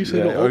your fingers. So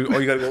Yeah, it don't open.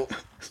 or you gotta go.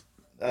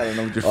 I don't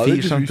know, with your Oh, feet they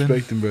or something.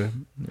 disrespecting, bro.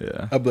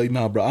 Yeah. I'd be like,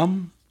 nah, bro.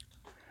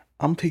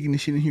 I'm taking the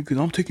shit in here because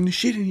I'm taking the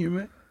shit in here,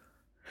 man.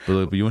 But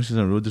look, but you want to see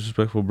something real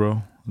disrespectful,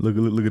 bro? Look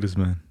at this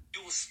man.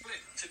 You will split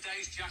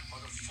today's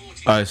jackpot of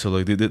 40. All right, so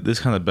like this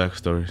kind of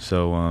backstory.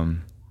 So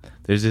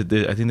I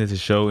think there's a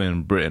show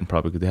in Britain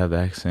probably because they have the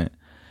accent,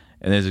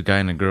 and there's a guy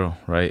and a girl,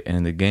 right? And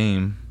in the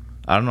game,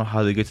 I don't know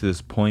how they get to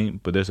this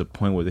point, but there's a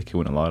point where they can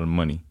win a lot of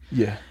money.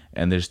 Yeah.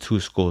 And there's 2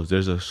 skulls.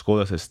 There's a skull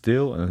that says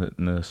steal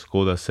and a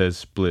skull that says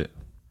split.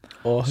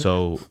 Oh,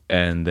 So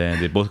and then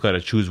they both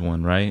gotta choose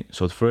one, right?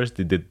 So at first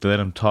they let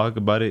them talk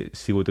about it,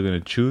 see what they're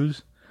gonna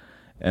choose,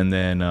 and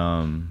then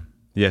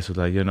so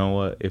like, you know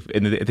what? If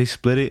they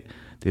split it,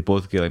 they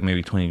both get like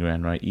maybe 20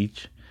 grand, right,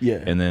 each.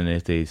 Yeah. And then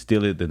if they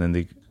steal it, then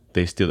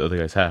they steal the other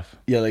guy's half.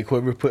 yeah, like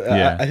whoever put.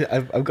 Yeah.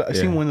 I've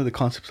seen one of the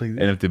concepts like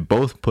that. And if they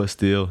both put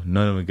steal,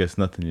 none of them gets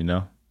nothing, you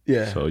know.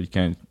 Yeah. So you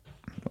can't.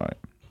 All right.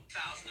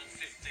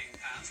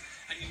 £1,015.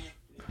 And you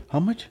will How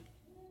much?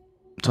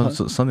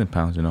 Something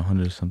pounds, you know,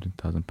 100 something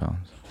thousand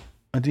pounds.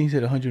 I think he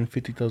said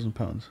 150,000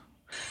 pounds.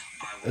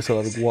 That's a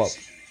lot of guap.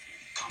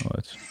 Oh,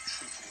 it's,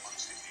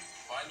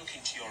 If I look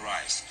into your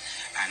eyes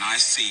and I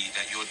see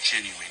that you're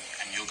genuine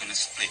and you're going to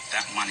split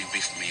that money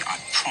with me, I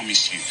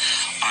promise you,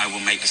 I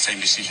will make the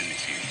same decision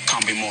with you.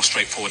 Can't be more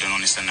straightforward and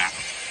honest than that.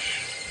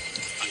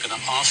 I'm going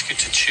to ask you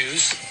to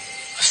choose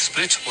a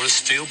split or a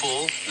steel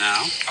ball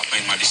now. I've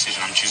made my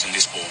decision. I'm choosing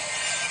this ball.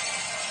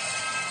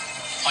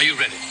 Are you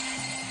ready?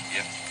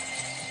 Yep.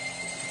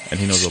 and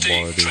he knows what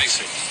ball it is.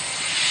 Tracy.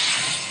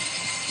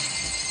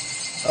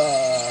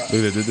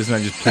 Look at this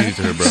man just pleaded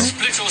to her, bro.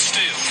 Split or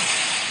steel?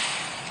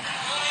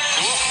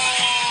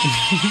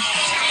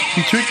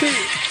 He tricked her.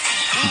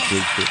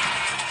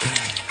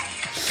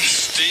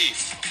 Steve,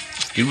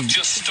 you have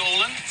just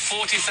stolen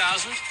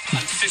 £40,015.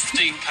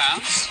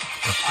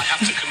 I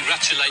have to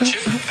congratulate you.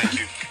 Thank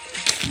you.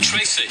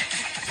 Tracy,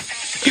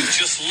 you've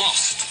just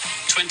lost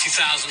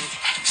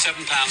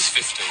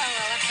 £20,007.50. Oh,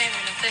 well, I came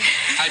with nothing.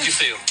 How do you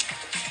feel?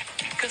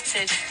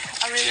 Gutted.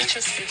 I really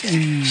trusted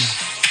you.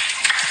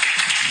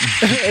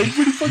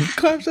 Everybody fucking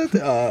claps at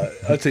that.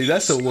 I'll tell you,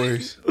 that's the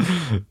worst.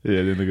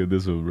 Yeah, then look at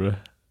this one, bro.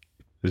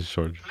 This is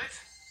short.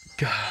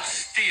 God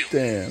Steal.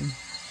 damn.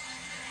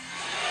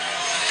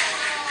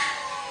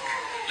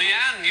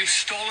 Leanne, you've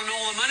stolen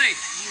all the money.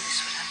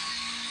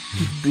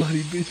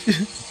 Bloody bitch.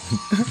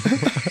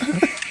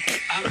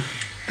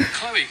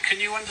 Chloe, can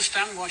you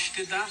understand why she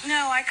did that?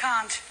 No, I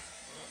can't.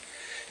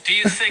 Do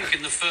you think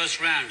in the first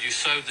round you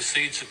sowed the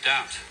seeds of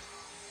doubt?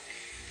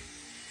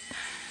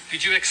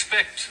 Did you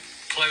expect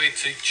Chloe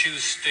to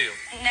choose Steele?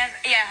 Never.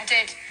 Yeah, I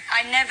did.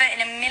 I never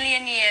in a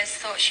million years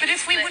thought she But would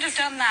if we split. would have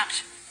done that,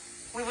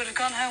 we would have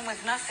gone home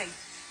with nothing.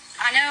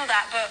 I know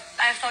that, but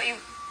I thought you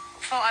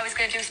thought I was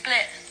going to do a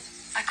split.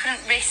 I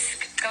couldn't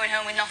risk going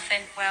home with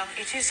nothing. Well,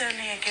 it is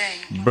only a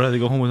game. Bro, they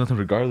go home with nothing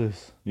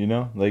regardless. You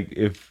know? Like,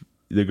 if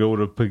the girl would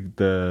have picked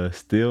the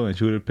Steel and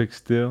she would have picked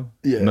Steel,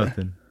 Yeah.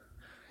 nothing. You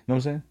know what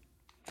I'm saying?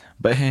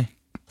 But hey,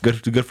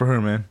 good for her,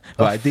 man.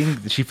 But I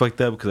think she fucked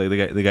up because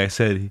like the guy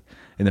said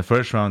in the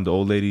first round, the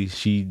old lady,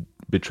 she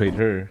betrayed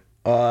her.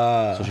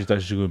 So she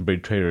thought she was going to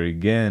betray her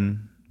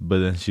again, but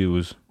then she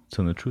was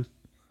telling the truth.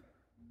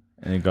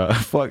 And it got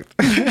fucked.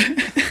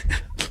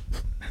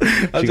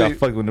 She got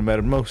fucked when it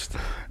mattered most.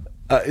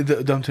 I'm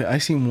telling you, I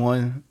seen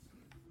one.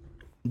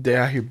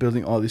 They're out here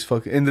building all this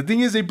fucking, and the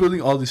thing is, they're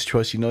building all this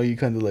trust. You know, you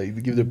kind of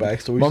like give their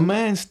backstory. My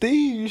man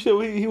Steve, you should,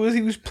 he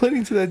was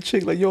pleading to that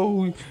chick like,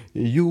 yo,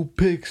 you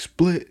pick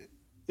split,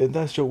 and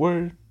that's your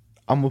word.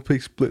 I'm gonna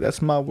pick split.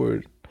 That's my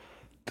word.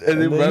 And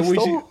then And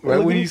then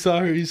right when he saw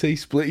her, he say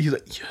split. He's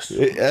like, yes.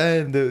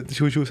 And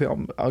she would say,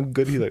 I'm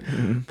good. He's like,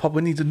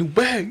 Papa needs a new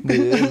bag.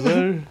 yes,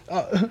 sir.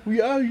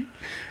 We out here.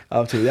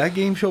 I'll tell you, that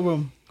game show,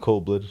 bro.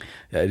 Cold blood.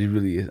 Yeah, it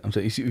really is. I'm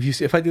saying,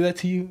 if I did that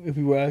to you, if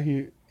we were out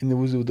here and it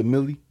was with the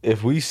Millie,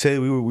 If we said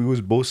we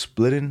was both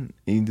splitting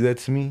and you did that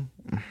to me,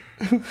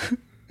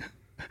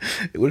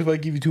 what if I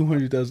give you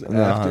 200,000?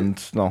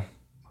 no,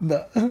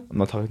 Nah. I'm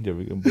not talking to you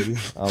ever again, buddy.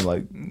 I'm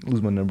like,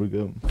 lose my number,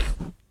 go.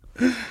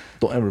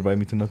 Don't ever invite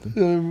me to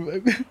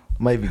nothing.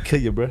 Might even kill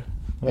you, bro.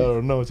 I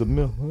don't know. It's a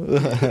mill.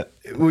 Well,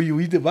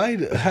 we divide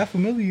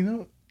 $500,000, you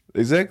know.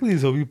 Exactly.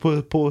 So we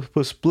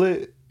put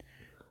split.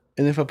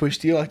 And if I push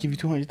steel, I'll give you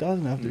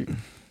 200,000 after.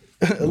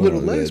 A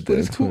little less, but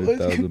it's cool.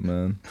 200,000,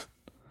 man.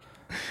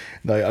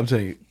 No, I'm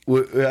telling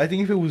you. I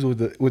think if it was with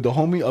the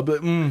homie, I'll be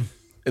like, and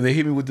they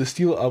hit me with the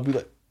steel, I'll be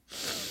like,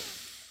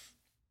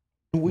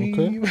 we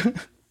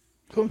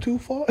come too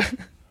far.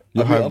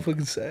 I'll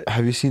fucking sad.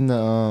 Have you seen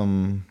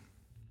the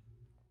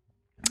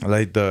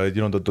like the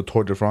the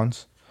Tour de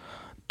France?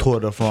 Tour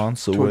de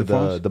France, Tour where de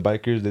France? the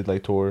bikers they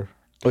like tour.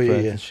 Oh, yeah,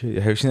 France yeah. and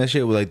shit. Have you seen that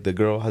shit where like the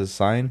girl has a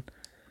sign?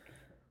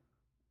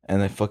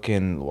 And they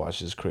fucking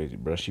watch this crazy,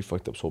 bro. She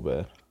fucked up so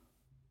bad.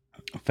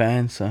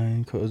 Fan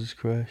sign causes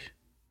crash.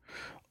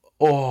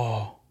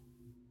 Oh,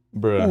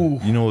 Bruh,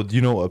 Ooh.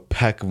 you know a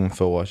pack of them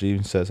fell wash. It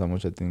even says how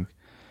much I think.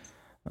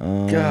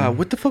 God,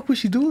 what the fuck was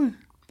she doing?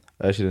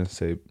 I actually didn't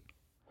say,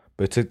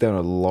 but it took down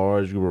a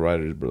large group of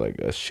riders, but like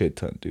a shit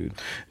ton, dude.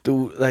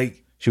 Dude,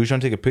 like, She was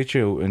trying to take a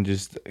picture and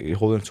just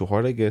hold it too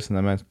hard, I guess, and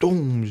that man,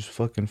 boom, just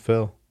fucking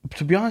fell.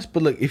 to be honest,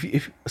 but like,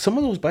 if some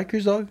of those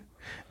bikers, dog,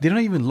 they don't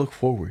even look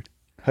forward.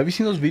 Have you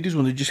seen those videos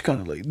when they're just kind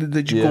of like,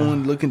 they're just Yeah.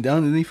 going, looking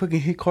down, and they fucking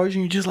hit cars,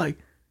 and you're just like,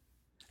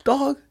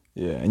 dog.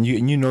 Yeah, and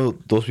you know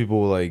those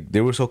people like they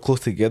were so close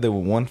together.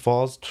 When one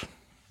falls,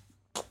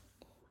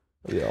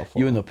 yeah, I'll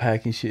fall. You in the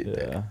pack and shit.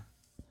 Yeah,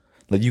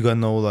 like you got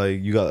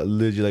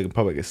legit like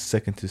probably like a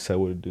second to decide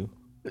what to do.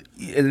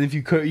 And then if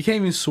you can't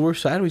even swerve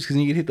sideways because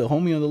you can hit the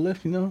homie on the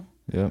left, you know.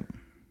 Yep.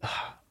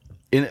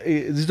 And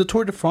is the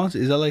Tour de France?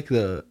 Is that like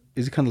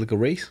is it kind of like a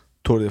race?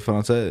 Tour de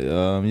France.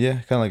 Yeah,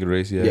 kind of like a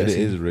race. Yeah, Yeah, it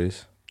see. is a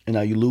race. And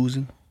now you're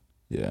losing,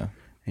 Yeah.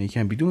 and you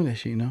can't be doing that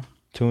shit, you know.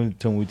 Tell me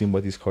what you think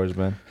about these cars,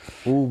 man.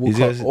 Oh, These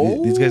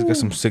guys got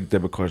some sick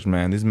debit cards,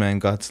 man. This man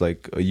got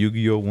like a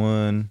Yu-Gi-Oh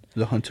one,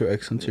 the Hunter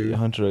X Hunter.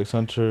 Hunter X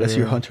Hunter. That's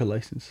your Hunter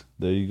license.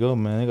 There you go,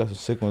 man. They got some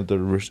sick ones. The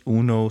reverse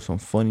Uno, some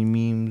funny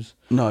memes.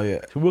 No,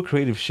 yeah, Some real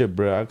creative shit,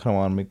 bro. I kind of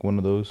want to make one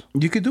of those.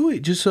 you could do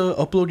it. Just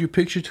upload your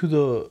picture to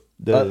the.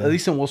 At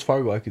least in Wells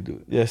Fargo, I could do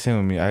it. Yeah, same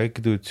with me. I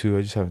could do it too.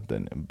 I just haven't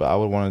done it. But I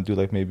would want to do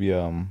like maybe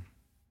a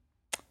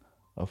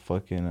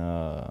fucking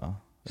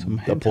Some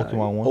the hentai.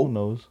 Pokemon one. Oh. Who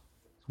knows?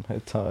 Some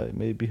hentai,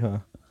 maybe, huh?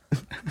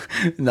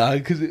 Nah,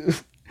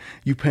 because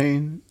you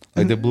paying.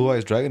 Like the Blue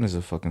Eyes Dragon is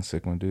a fucking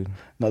sick one, dude.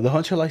 No, the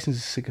Hunter license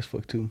is sick as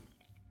fuck too.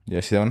 Yeah,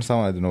 see, that one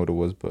I didn't know what it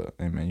was, but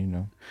hey, man, you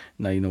know.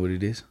 Now you know what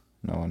it is.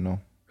 No, I know.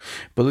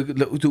 But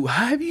look, dude,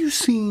 have you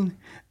seen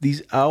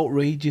these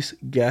outrageous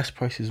gas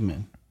prices,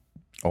 man?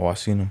 Oh, I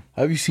seen him.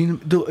 Have you seen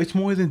them? Dude, it's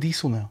more than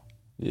diesel now.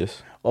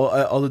 Yes.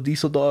 All the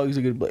diesel dogs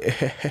are gonna be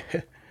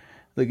like,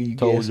 look at you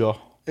Told gas. y'all.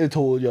 I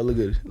told y'all, look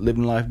at it,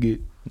 living life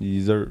good.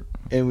 Dessert.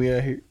 and we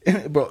out here,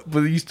 bro.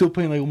 But you still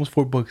paying like almost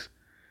 $4.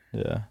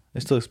 Yeah,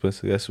 it's still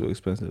expensive. That's really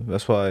expensive.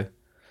 That's why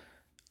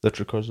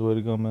electric cars are the way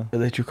to go, man.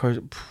 Electric cars.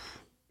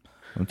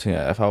 I'm telling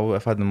you, if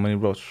I had the money,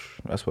 bro,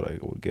 that's what I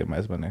would get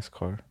as my next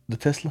car. The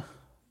Tesla.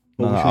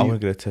 No, Or which I one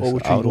want to get a Tesla.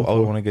 which I one you would going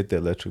for? want to get the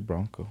electric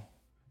Bronco.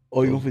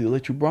 Oh, you going for the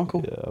electric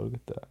Bronco? Yeah, I would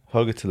get that. If I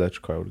would get the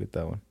electric car, I would get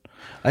that one.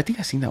 I think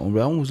I seen that one,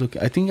 bro. That one was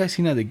looking. I think I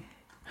seen that. I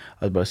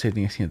was about to say, I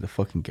think I seen it at the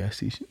fucking gas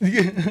station.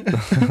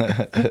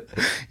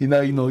 you know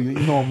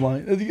I'm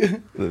lying.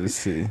 Let me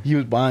see. He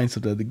was buying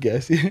something at the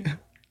gas station.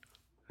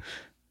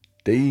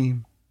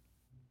 Damn.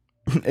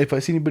 If I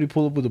see anybody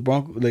pull up with a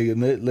Bronco, like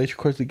an electric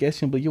car to the gas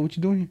station, I'm like, yo, what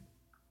you doing here?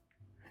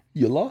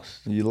 You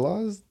lost? You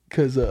lost?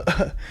 Cause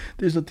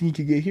there's nothing you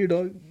can get here,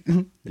 dog.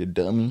 You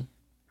dummy.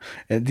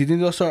 And do you think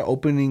they'll start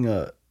opening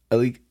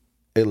like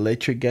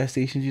electric gas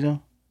stations? You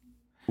know,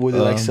 where they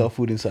like sell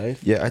food inside.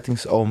 Yeah, I think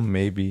so. Oh,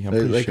 maybe. I'm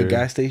pretty Like sure. a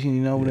gas station,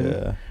 you know what I mean?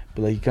 Yeah.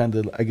 But like you kind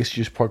of, I guess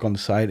you just park on the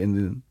side and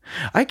then,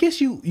 I guess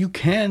you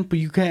can, but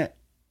you can't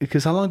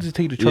because how long does it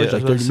take to charge? Yeah,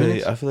 like 30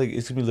 minutes? I feel like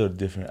it's gonna be a little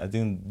different. I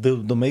think they'll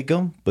make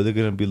them, but they're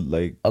gonna be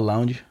like. A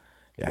lounge,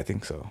 Yeah, I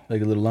think so.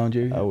 like a little lounge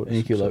area, I would and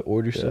you can assume like so.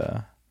 order stuff.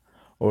 Yeah,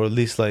 or at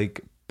least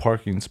like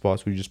parking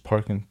spots where you just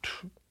park and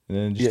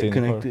then just stay Yeah,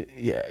 in the car. connected.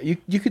 Yeah,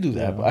 you could do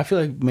that, Yeah. but I feel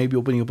like maybe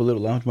opening up a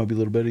little lounge might be a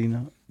little better. You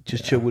know,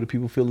 just chill with the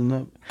people filling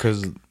up.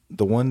 Because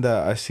the one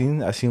that I seen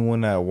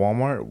one at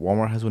Walmart.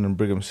 Walmart has one in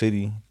Brigham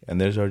City, and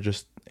theirs are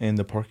just in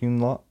the parking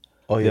lot.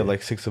 Oh They yeah, have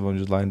like 6 of them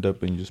just lined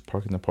up, and you just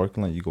park in the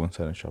parking lot. You go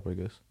inside and shop, I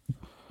guess.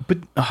 but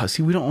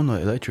see, we don't own the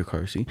electric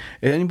car. See,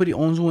 if anybody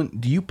owns one,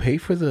 do you pay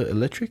for the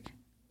electric?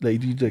 Like,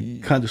 do you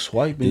like kind of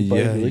swipe and buy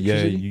the Yeah,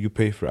 electricity? you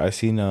pay for. I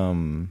seen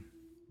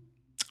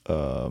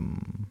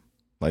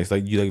like it's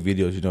like you like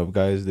videos. You know, of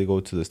guys they go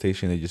to the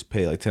station, they just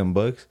pay like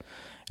 $10,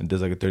 and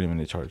there's like a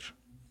 30-minute charge.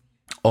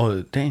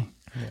 Oh dang!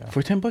 Yeah.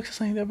 For $10, that's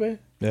not that bad.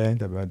 Yeah, ain't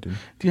that bad, dude.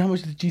 Do you know how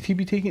much the GT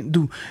be taking?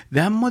 Dude,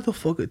 that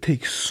motherfucker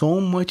takes so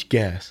much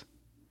gas.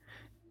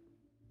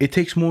 It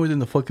takes more than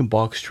the fucking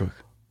box truck.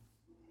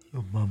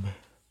 Oh, mama.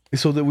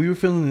 So that we were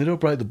filling it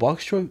up, right? The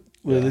box truck.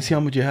 Well, let's see how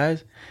much it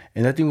has.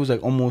 And that thing was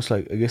like almost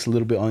like, I guess, a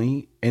little bit on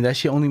E. And that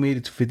shit only made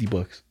it to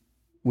 $50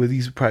 with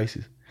these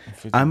prices.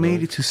 I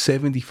made it to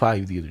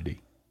 75 the other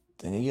day.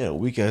 Then you get a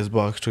weak ass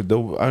box truck.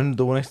 Though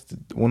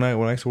when I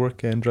used to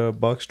work and drive a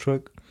box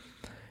truck,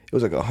 it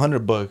was like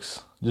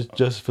 $100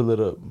 just fill it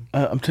up.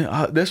 I'm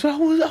telling you, that's what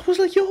I was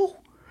like, yo,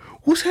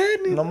 what's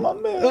happening? No, my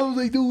man. I was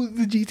like, dude,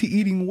 the GT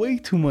eating way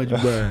too much,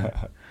 bro.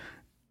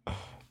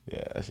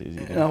 Yeah, that's easy.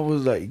 And I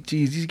was like,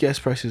 geez, these gas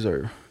prices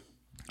are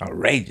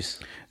Outrageous.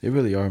 They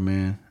really are,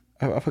 man.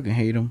 I fucking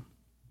hate them.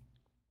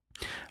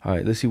 All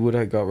right, let's see what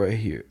I got right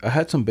here. I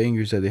had some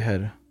bangers that they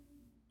had.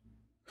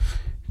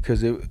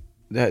 Because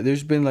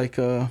there's been like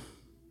some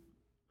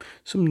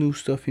new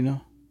stuff, you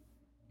know,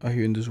 out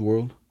here in this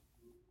world.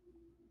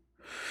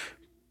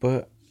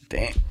 But,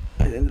 damn,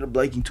 I ended up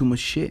liking too much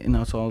shit, and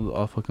now it's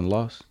all fucking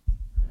lost.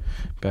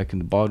 Back in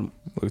the bottom.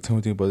 Look, tell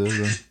me think about this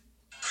one.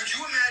 Could you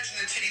imagine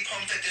the titty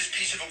pump that this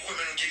piece of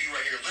equipment will give you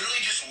right here? Literally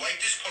just like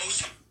this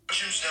post,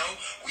 Russians know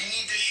we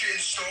need this shit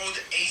installed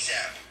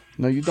ASAP.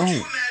 No, you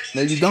don't.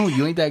 No, you don't.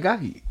 You ain't that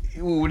guy.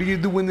 What are you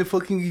gonna do when the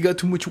fucking you got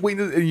too much weight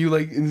and you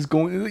like and it's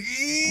going and, like,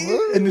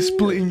 and it's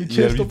splitting your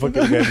chest? Yeah,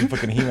 up. you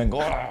fucking He-Man go.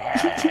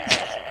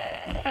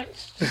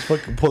 Just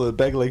fucking pull it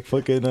back like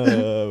fucking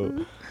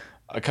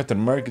Captain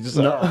America. Just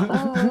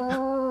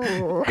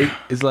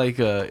It's like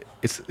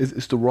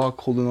it's the Rock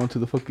holding on to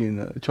the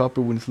fucking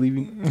chopper when it's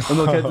leaving. I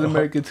know Captain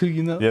America too,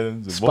 you know. Yeah,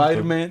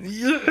 Spider-Man,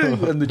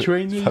 yeah, and the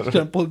train is trying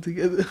to pull it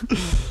together.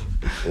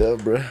 yeah,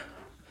 bro.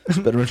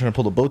 Spider-Man trying to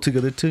pull the boat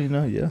together too, you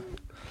know. Yeah.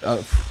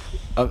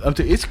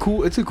 It's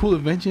cool. It's a cool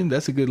invention.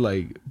 That's a good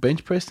like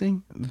bench press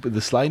thing, but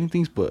the sliding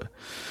things. But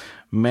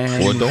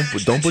man, Well,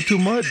 don't put too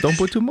much. Don't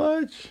put too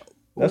much.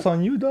 That's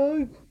on you,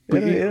 dog.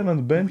 But It ain't on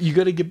the bench. you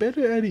gotta get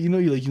better at it. You know,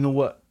 you're like, you know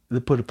what? They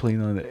put a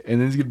plane on it, and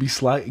then it's gonna be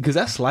slide because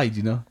that slides.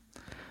 You know.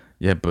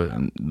 Yeah, but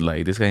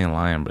like this guy ain't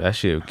lying, but that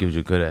shit gives you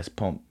a good ass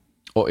pump.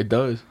 Oh, it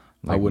does.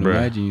 I Like, would bruh.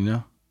 imagine. You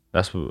know,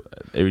 That's what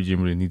every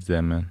gym really needs,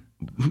 that man.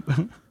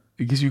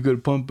 it gives you a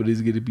good pump, but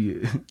it's gonna be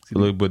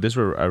Look, but this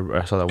where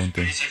I saw that one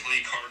thing.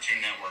 Basically,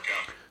 Cartoon Network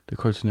after. the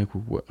Cartoon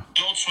Network. What?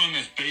 Adult Swim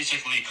is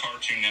basically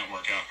Cartoon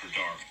Network after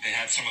dark. They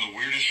had some of the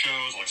weirdest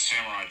shows like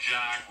Samurai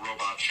Jack,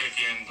 Robot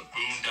Chicken, The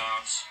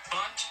Boondocks.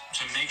 But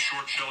to make sure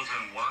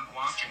children weren't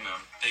watching them,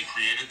 they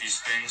created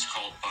these things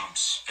called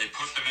bumps. They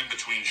put them in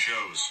between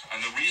shows.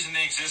 And the reason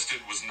they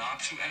existed was not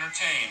to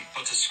entertain,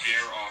 but to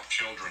scare off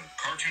children.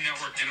 Cartoon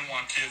Network didn't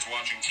want kids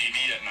watching TV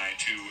at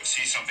night to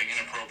see something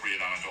inappropriate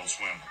on Adult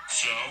Swim.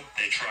 So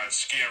they tried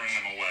scaring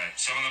them away.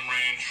 Some of them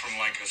range from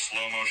like a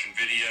slow motion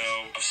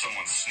video of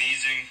someone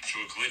sneezing to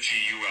a glitchy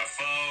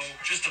UFO,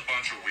 just a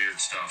bunch of weird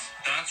stuff.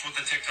 That's what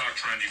the TikTok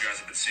trend you guys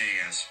have been seeing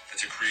is.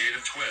 It's a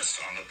creative twist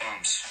on the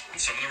bumps. And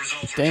some of the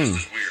results are Dang.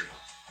 just as weird.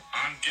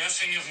 I'm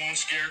guessing it won't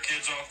scare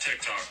kids off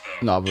TikTok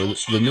though. Nah, bro. Adult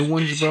The Swim new is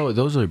ones, basic- bro.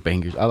 Those are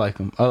bangers. I like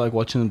them. I like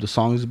watching them. The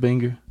song is a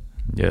banger.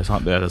 Yeah,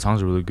 the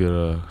song's a really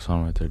good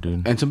song right there,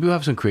 dude. And some people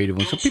have some creative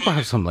ones. Some people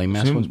have some lame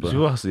ass ones, bro.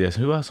 Some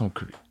people have some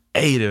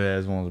creative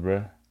ass ones,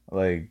 bro.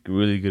 Like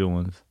really good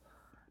ones.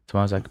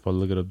 Sometimes I could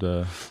probably look it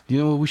up. Do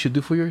you know what we should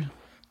do for yours?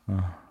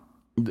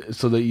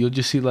 So that you'll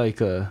just see like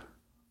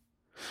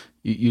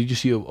you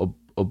just see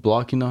a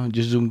block, you know,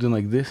 just zoomed in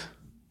like this,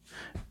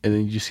 and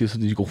then you just see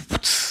something, you go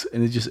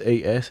and it's just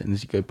AS, and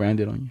it's got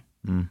branded on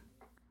you.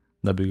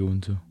 That'd be a good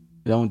one too.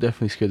 That one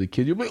definitely scared the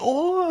kid. You're like,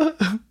 oh,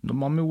 the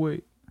mommy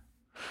wait.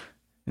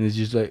 And it's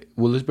just like,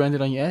 well, let's brand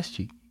it on your ass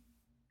cheek.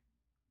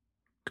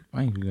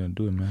 I ain't gonna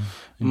do it,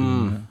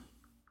 man.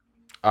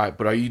 All right,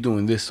 but are you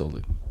doing this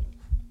solely?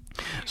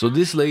 So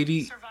this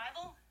lady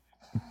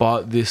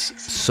bought this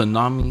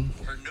tsunami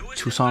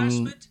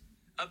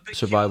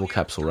survival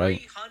capsule,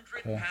 right?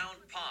 Okay.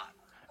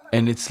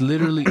 And it's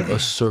literally a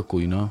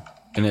circle, you know,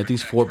 and at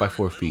least 4 by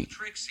 4 feet.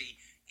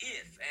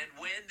 If and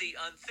when the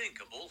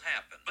unthinkable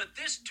happened, but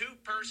this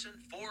 2-person,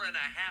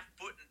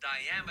 4.5-foot in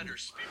diameter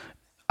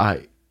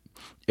sphere.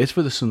 It's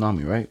for the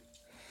tsunami, right?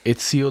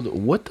 It's sealed.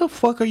 What the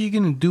fuck are you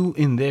gonna do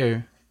in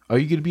there? Are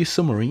you gonna be a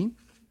submarine?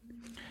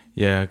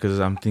 Yeah, because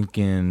I'm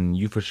thinking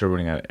you for sure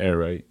running out of air,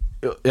 right?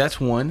 That's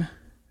 1.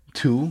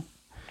 2.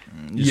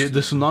 Yeah,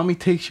 the tsunami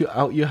takes you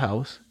out your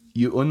house.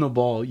 You're on the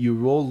ball. You're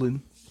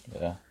rolling.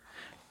 Yeah.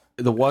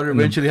 The water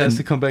eventually has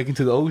to come back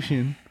into the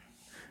ocean,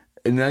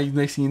 and now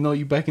next thing you know,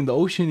 you're back in the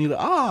ocean. You're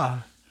like,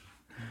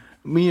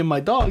 me and my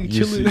dog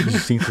chilling. You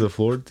sink to the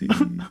floor,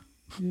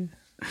 yeah.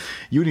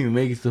 You wouldn't even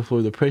make it to the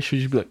floor. The pressure,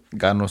 you'd be like,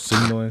 got no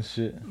signal and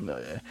shit. No,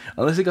 yeah.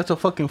 Unless it got some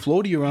fucking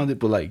floaty around it,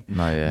 but like,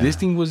 this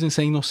thing wasn't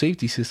saying no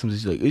safety systems.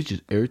 It's like, it's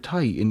just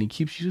airtight and it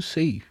keeps you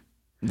safe.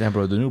 Damn,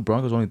 bro, the new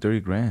Bronco's only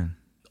 $30,000.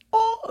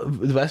 Oh,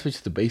 the vast majority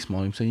is the base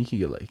model. I'm saying you can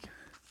get like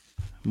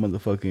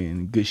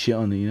motherfucking good shit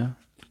on it, you know.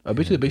 I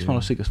bet you the base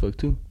model's sick as fuck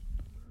too.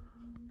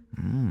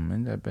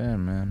 Ain't that bad,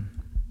 man.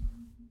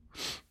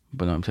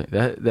 But no, I'm saying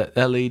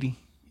that lady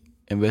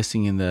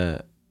investing in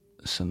the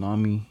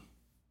tsunami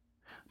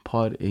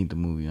pod ain't the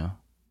move, you know.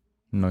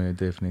 No, yeah,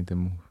 definitely ain't the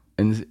move.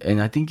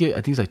 And I think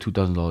it's like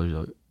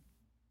 $2,000.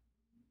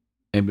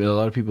 And a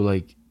lot of people,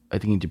 like, I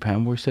think in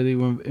Japan said they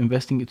were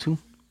investing it too.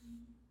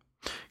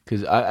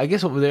 Because I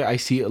guess over there I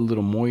see it a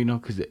little more, you know,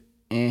 because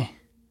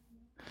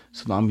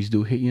tsunamis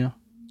do hit, you know.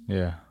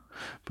 Yeah.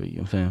 But you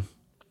know what I'm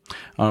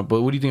saying.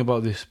 But what do you think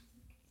about this?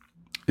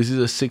 This is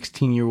a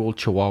 16-year-old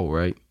Chihuahua,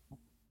 right?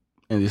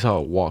 And this is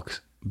how it walks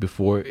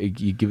before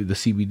you give it the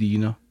CBD, you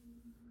know.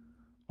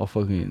 All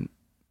fucking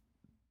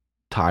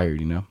tired,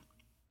 you know.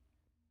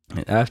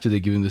 And after they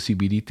give him the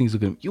CBD, things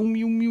look at him. Yum,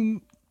 yum,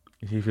 yum.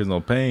 He feels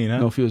no pain, huh?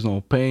 No, feels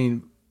no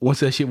pain.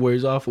 Once that shit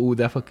wears off,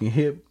 that fucking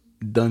hip,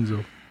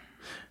 dunzo.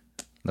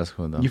 That's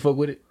cool, though. You fuck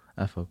with it?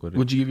 I fuck with it.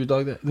 Would you give your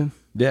dog that then?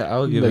 Yeah, I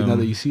would give him. Now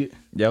that you see it?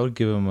 Yeah, I would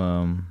give him.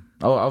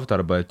 I've thought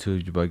about it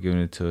too, about giving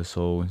it to a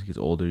soul when he gets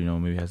older. You know,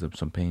 maybe has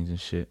some pains and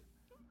shit.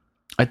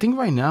 I think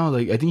right now,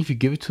 like, I think if you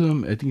give it to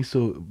him, I think it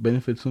still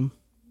benefits him.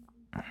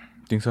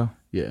 Think so?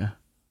 Yeah.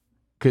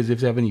 Because if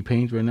they have any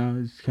pains right now,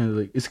 it's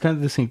kind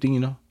of the same thing, you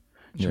know.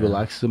 Just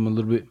relax them a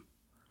little bit.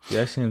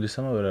 Yeah, I seen him do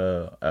some of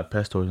it at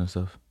pet stores and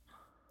stuff.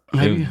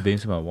 They did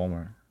some at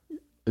Walmart.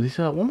 Are they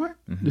sell at Walmart?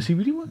 Mm-hmm. The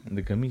CBD one?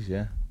 The gummies,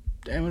 yeah.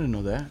 Damn, I didn't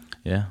know that.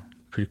 Yeah,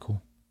 pretty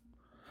cool.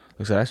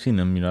 Like I said, I've seen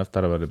them, you know, I've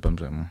thought about it, but I'm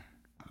like,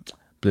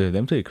 Let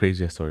me tell you a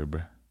crazy story,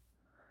 bro.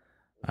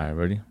 All right,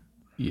 ready?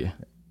 Yeah.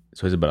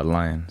 So it's about a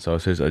lion. So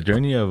it says, a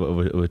journey of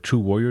a true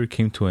warrior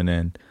came to an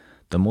end.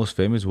 The most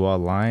famous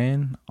wild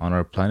lion on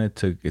our planet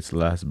took its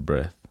last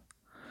breath.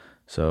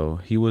 So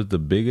he was the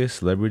biggest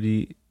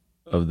celebrity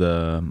of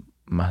the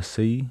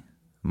Masai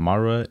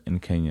Mara in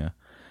Kenya,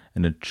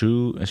 and a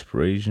true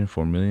inspiration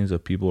for millions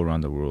of people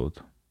around the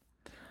world.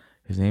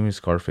 His name is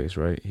Scarface,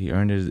 right?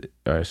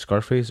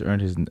 Scarface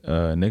earned his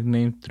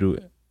nickname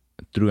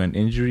through an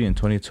injury in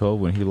 2012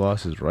 when he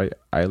lost his right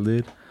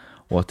eyelid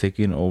while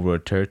taking over a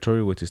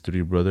territory with his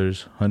 3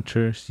 brothers,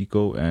 Hunter,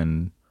 Siko,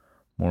 and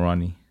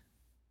Morani.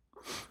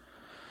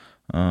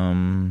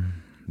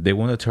 They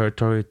won the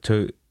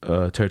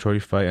territory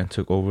fight and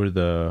took over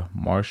the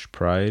Marsh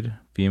Pride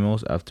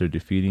females after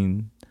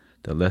defeating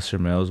the lesser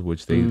males,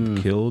 which they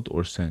killed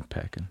or sent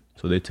packing.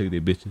 So they took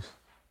their bitches.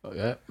 Oh,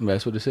 yeah,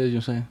 that's what it says. You know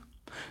what I'm saying?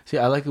 See,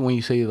 I like it when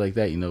you say it like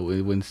that. You know,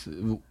 when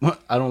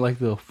I don't like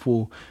the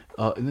full.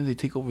 And then they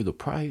take over the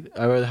pride.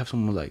 I'd rather have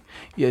someone like,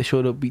 they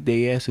showed up, beat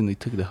their ass, and they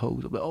took the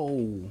hose. I'm like,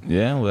 oh,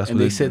 yeah. Well, that's and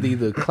they said they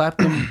either clapped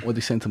them or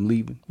they sent them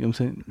leaving. You know what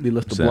I'm saying? They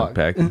left the block.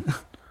 Packing.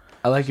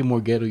 I like it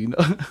more ghetto, you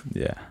know.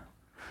 Yeah.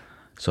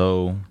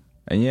 So,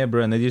 and yeah,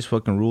 bro, and they just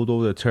fucking ruled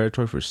over the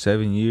territory for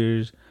 7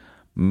 years.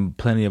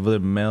 Plenty of other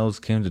males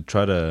came to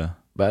try to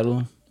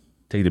battle,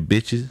 take the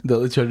bitches.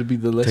 They try to be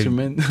the lesser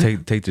men.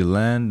 take the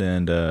land,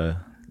 and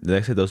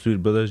like I said, those 3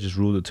 brothers just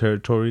ruled the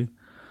territory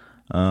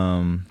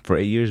for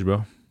 8 years,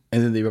 bro.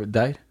 And then they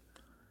died,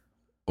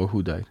 or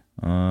who died?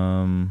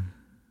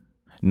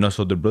 No,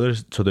 so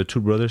the 2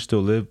 brothers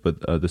still live, but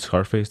the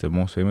Scarface, the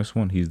most famous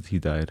one, he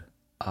died.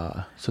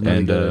 So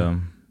now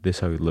this is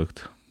how he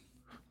looked.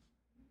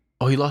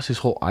 Oh, he lost his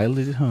whole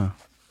eyelid, huh?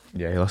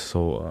 Yeah, he lost his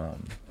whole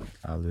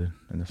eyelid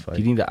in the fight.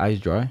 Do you think the eye's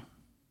dry?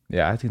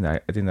 Yeah, I think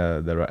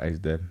the rat is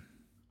dead.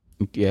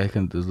 Yeah, it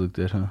kind of does look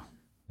dead, huh?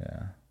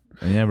 Yeah.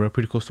 And yeah, bro,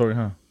 pretty cool story,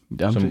 huh?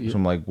 Damn,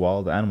 Some like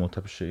wild animal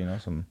type of shit, you know?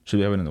 Some should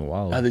be happening in the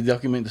wild. How they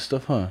document the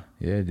stuff, huh?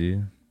 Yeah,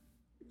 dude.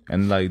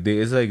 And like they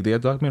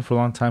have documented for a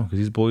long time because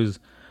these boys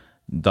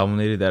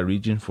dominated that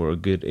region for a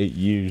good 8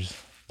 years.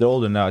 They're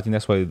older now. I think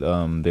that's why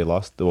they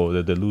lost. They're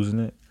losing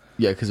it.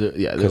 Yeah, because they're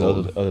Because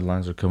old. other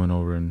lines are coming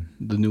over and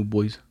The new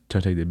boys.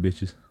 trying to take their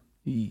bitches.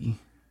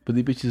 But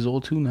the bitch is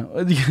old too now.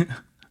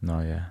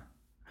 No, yeah.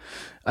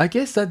 I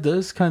guess that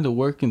does kind of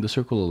work in the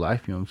circle of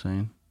life, you know what I'm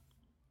saying?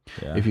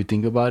 Yeah. If you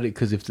think about it,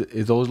 because if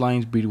those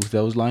lions breed with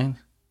those lions,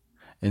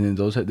 and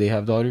then they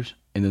have daughters,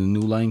 and then the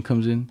new lion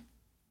comes in,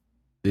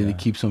 then it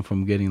keeps them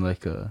from getting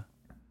like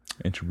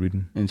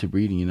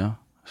interbreeding, you know?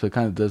 So it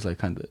kind of does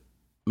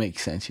make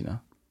sense, you know?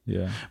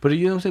 Yeah. But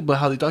you know what I'm saying? But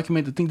how they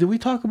document the thing. Did we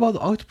talk about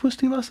the octopus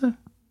thing last time?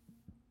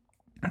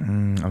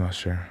 I'm not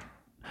sure.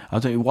 I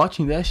was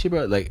watching that shit,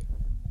 bro. Like,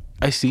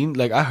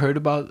 I heard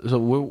about.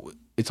 So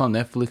it's on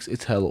Netflix.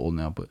 It's hella old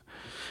now, but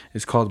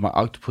it's called My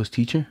Octopus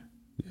Teacher.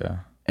 Yeah.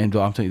 And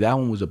I'm telling you, that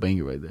one was a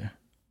banger right there.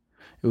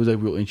 It was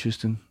like real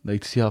interesting,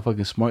 like to see how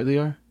fucking smart they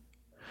are.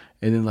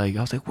 And then like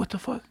I was like, what the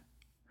fuck?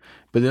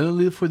 But they don't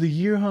live for the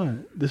year, huh?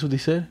 That's what they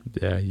said.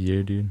 Yeah,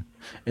 year, dude.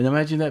 And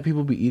imagine that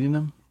people be eating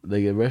them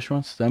like at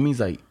restaurants. That means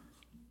like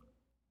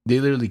they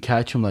literally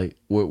catch them like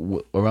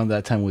around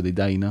that time where they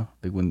die, you know,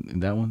 like when in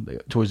that one,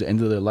 like, towards the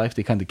end of their life,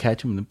 they kind of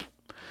catch them and then.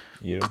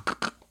 Yeah.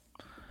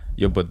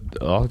 Yeah, but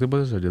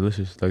octopuses are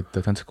delicious. Like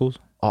the tentacles.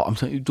 Oh, I'm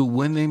telling you, dude,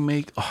 when they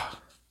make,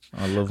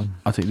 I love them.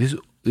 I'll tell you, this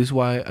is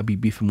why I be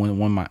beefing one of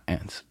my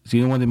aunts. So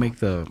you know when they make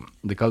the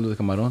caldo de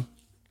camarón?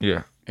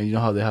 Yeah. And you know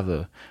how they have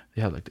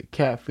like the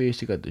catfish,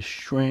 they got the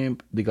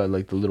shrimp, they got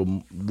like the little,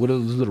 what are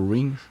those little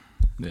rings?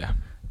 Yeah.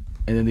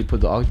 And then they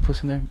put the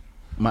octopus in there.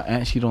 My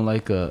aunt, she don't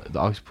like the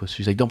octopus.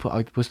 She's like, don't put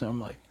octopus in there. I'm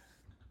like,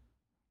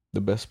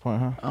 The best part,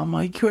 huh? I'm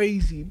like,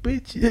 crazy,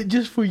 bitch,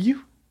 just for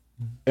you.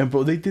 And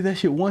bro, they did that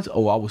shit once.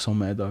 Oh, I was so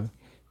mad, dog.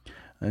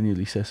 I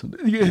nearly said something.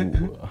 Yeah.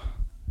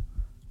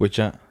 Which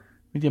aunt?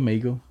 With your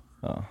Mago.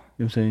 Oh,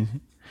 You know what I'm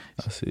saying?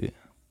 I see it.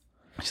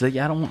 She's like,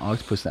 yeah, I don't want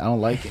octopus. I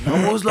don't like it. And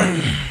I was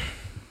like,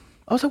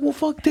 well,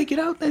 fuck, take it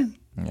out then.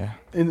 Yeah.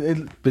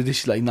 But then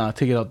she's like, nah,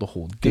 take it out the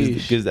whole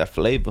dish. Gives that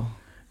flavor.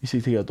 You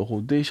say take out the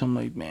whole dish. I'm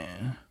like,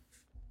 man,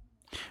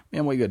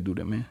 why you gotta do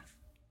that, man?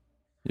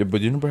 Yeah, but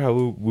you remember how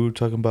we were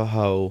talking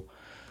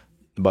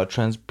about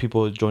trans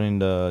people joining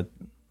the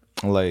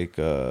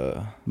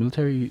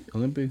Military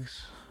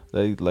Olympics.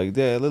 like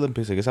the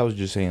Olympics. I guess I was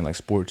just saying like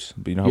sports,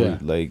 but you know how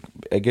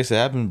I guess it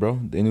happened, bro.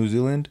 In New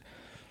Zealand,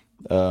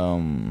 a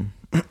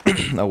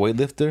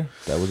weightlifter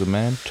that was a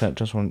man,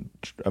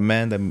 a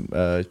man that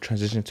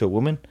transitioned to a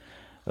woman,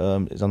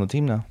 is on the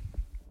team now.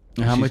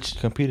 And how much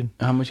competing?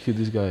 How much could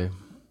this guy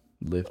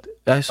lift?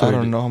 I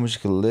don't know how much he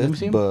could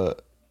lift,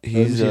 but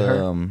he's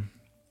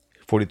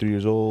 43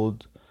 years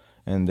old,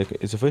 and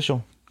it's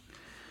official.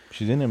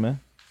 She's in there, man,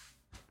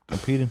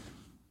 competing.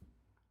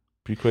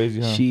 Pretty crazy,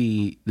 huh?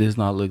 She does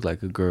not look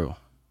like a girl.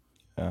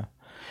 Yeah,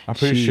 I'm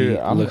pretty sure.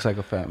 She looks like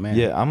a fat man.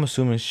 Yeah, I'm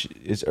assuming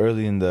it's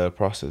early in the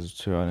process,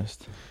 to be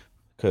honest,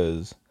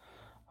 because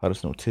I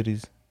just know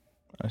titties,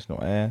 I just know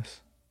ass.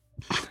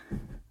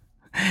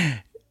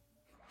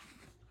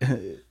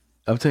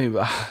 I'm telling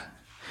you,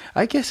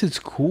 I guess it's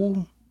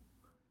cool,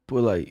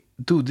 but like,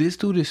 dude, this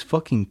dude is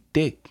fucking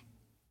thick.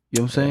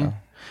 You know what I'm saying? Yeah.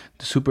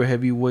 The super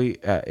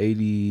heavyweight at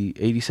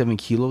 87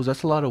 kilos.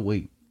 That's a lot of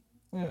weight.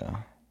 Yeah.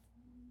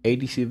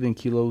 87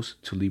 kilos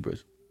to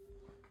Libras.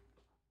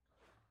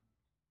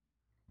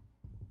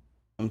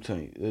 I'm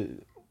telling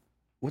you,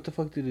 what the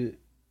fuck did it?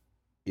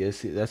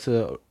 Yes, that's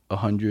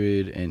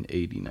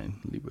 189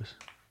 Libras.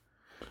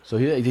 So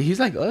he's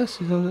like us,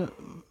 you know.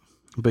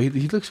 But he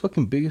looks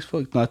fucking big as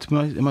fuck. Not to be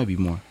honest, it might be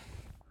more.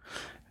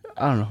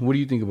 I don't know. What do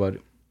you think about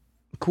it?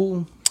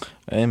 Cool.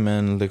 Hey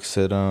man, like I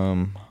said,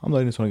 I'm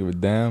letting this one give a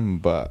damn,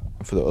 but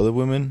for the other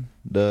women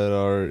that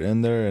are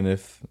in there, and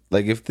if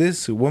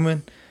this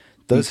woman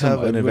does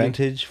have an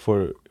advantage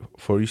for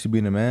used to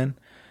being a man,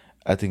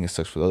 I think it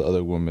sucks for the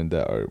other women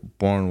that are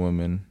born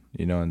women,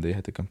 you know, and they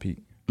have to compete.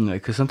 Yeah,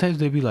 because sometimes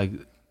they be like,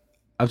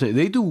 I'm saying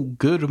they do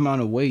good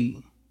amount of weight,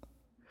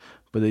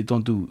 but they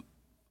don't do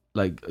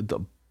like the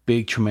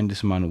big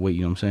tremendous amount of weight.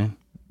 You know what I'm saying?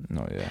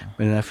 No, yeah.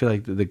 And I feel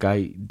like the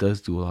guy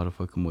does do a lot of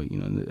fucking weight. You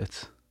know,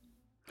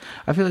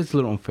 I feel like it's a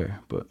little unfair,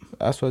 but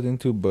that's what I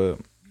think too. But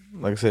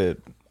like I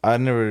said, I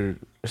never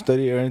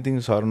studied or anything,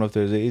 so I don't know if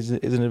there is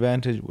an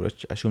advantage.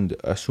 But I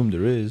assume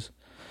there is.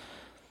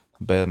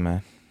 Bad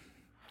man,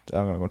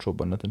 I'm not gonna control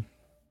about nothing.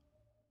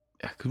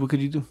 Yeah, cause what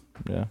could you do?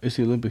 Yeah, it's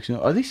the Olympics. You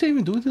know, are they still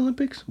even doing the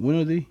Olympics? When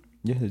are they?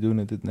 Yeah, they're doing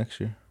it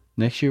next year.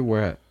 Next year,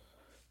 where at?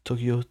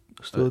 Tokyo.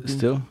 Still.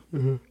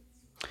 Mm-hmm.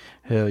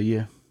 Hell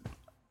yeah.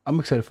 I'm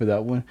excited for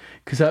that one.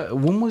 Cause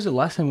when was the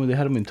last time when they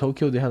had them in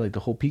Tokyo? They had like the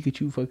whole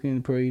Pikachu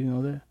fucking parade and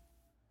all that.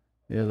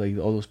 Yeah, like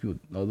all those people,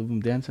 all of them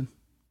dancing.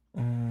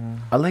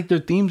 I like their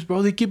themes,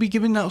 bro. They could be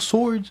giving out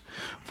swords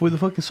for the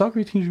fucking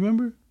soccer teams.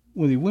 Remember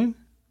when they win?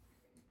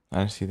 I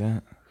didn't see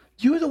that.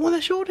 You were the one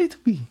that showed it to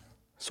me.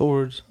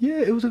 Swords. Yeah,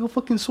 it was like a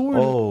fucking sword.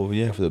 Oh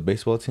yeah, for the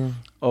baseball team.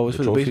 Oh, it's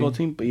The for the trophy? baseball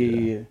team? But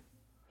yeah.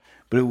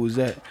 But it was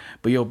that.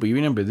 But yo, but you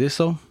remember this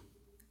though?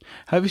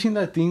 Have you seen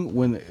that thing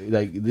when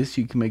like this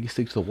you can make it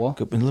stick to the wall?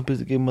 In Olympics,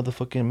 they gave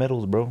motherfucking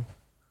medals, bro.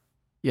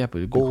 Yeah, but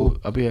it'd be Gold,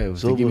 cool. I'll be they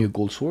silver, give me a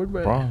gold sword,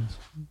 right? Bronze.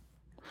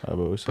 But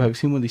But have you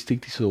seen when they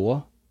stick these to the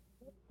wall?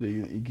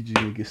 You could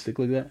just make it stick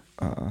like that.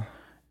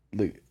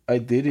 Like I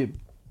did it,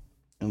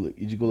 and look,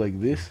 you just go like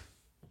this.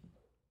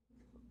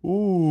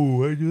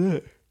 Ooh, I do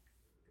that.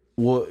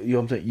 Well, you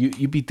know what I'm saying?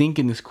 You be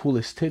thinking it's cool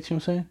as tits, you know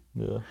what I'm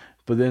saying? Yeah.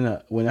 But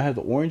then when I had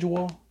the orange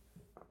wall,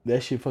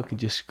 that shit fucking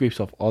just scrapes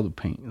off all the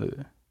paint. Look at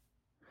that.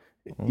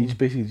 You just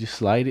basically just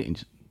slide it and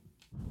just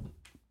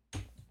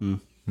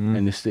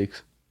and it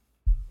sticks.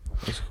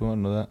 That's cool. I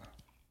know that.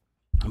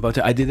 But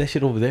I did that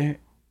shit over there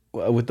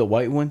with the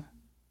white one,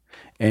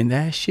 and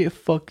that shit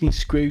fucking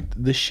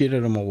scraped the shit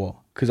out of my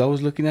wall. Cause I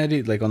was looking at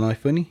it like on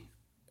iFunny,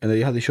 and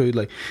they how they show you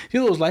like you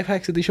know those life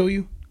hacks that they show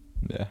you.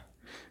 Yeah.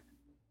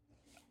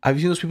 Have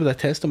you seen those people that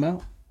test them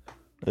out?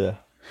 Yeah.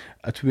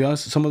 To be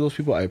honest, some of those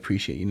people I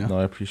appreciate. You know, No,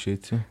 I appreciate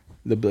it too.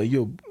 they'll be like,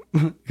 yo,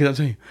 cause I'm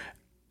telling you,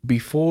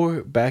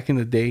 before back in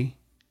the day,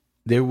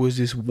 there was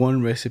this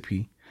one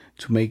recipe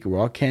to make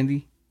rock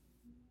candy,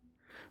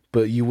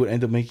 but you would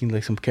end up making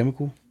like some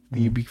chemical,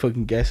 and you'd be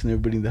fucking gassing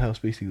everybody in the house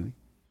basically.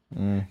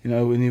 You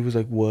know, and it was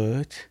like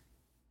what?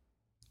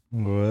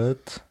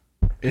 What?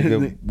 And Yeah,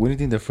 the when do you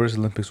think the first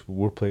Olympics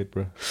were played,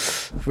 bro?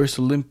 first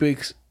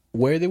Olympics,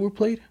 where they were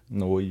played?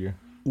 No, what year?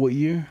 What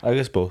year? I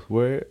guess both.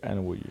 Where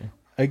and what year?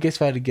 I guess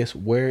if I had to guess,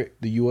 where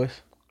the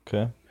U.S.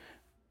 Okay.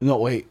 No,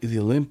 wait, the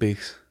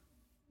Olympics.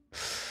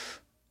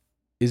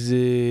 Is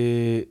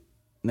it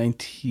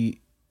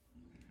 90?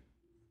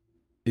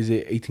 Is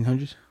it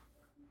 1800s?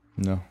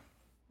 No.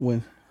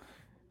 When?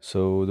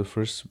 So the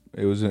first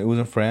it was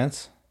in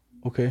France,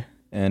 Okay,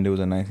 and it was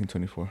in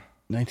 1924.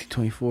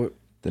 1924.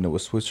 Then it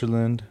was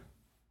Switzerland,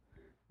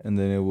 and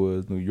then it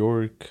was New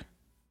York.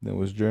 Then it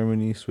was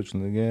Germany,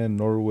 Switzerland again,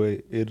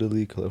 Norway,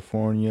 Italy,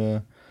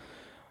 California,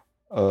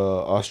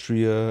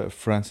 Austria,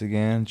 France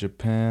again,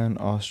 Japan,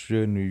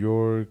 Austria, New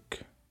York,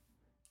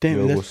 Damn,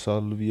 that's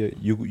Yugoslavia,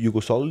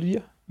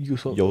 Yugoslavia.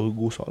 Yugoslavia. I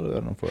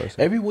don't know if I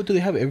said. what do they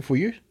have every 4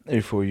 years?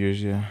 Every 4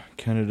 years, yeah.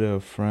 Canada,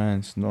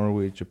 France,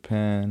 Norway,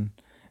 Japan,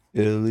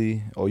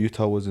 Italy. Oh,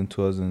 Utah was in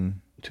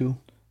 2002.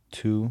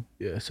 2.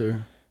 Yeah,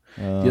 sir.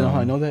 You know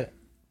how I know that?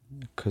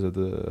 Because of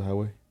the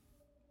highway.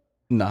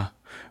 Nah,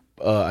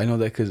 I know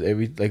that because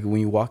like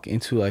when you walk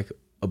into like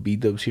a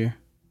B-dubs here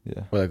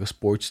Yeah. or like a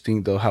sports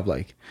thing, they'll have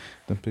like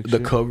The picture.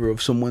 the cover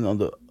of someone on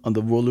the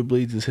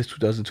rollerblades that says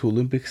 2002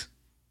 Olympics,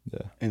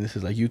 Yeah. and this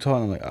is like Utah,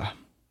 and I'm like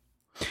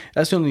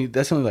that's the only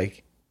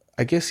like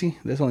I guess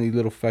that's the only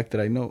little fact that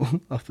I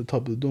know off the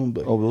top of the dome.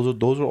 But Oh,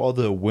 those are all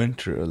the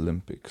Winter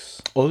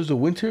Olympics. there's the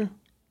winter.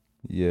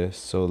 Yes.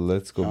 So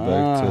let's go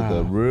back to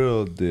the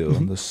real deal.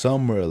 The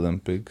Summer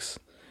Olympics.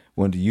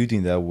 When do you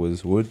think that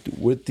was? What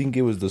think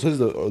it was? So this is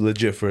the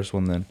legit first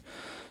one then.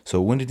 So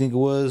when do you think it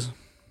was?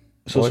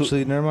 So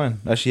Actually, never mind.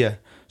 Actually, yeah.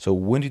 So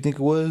when do you think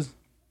it was,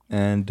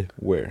 and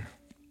where?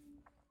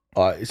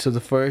 So the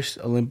first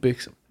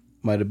Olympics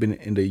might have been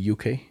in the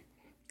UK,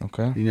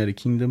 Okay. the United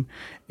Kingdom,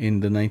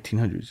 in the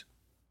 1900s,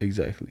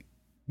 exactly.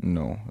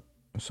 No.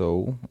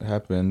 So it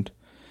happened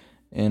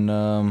in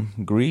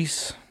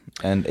Greece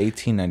and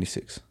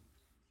 1896.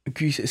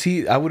 Greece.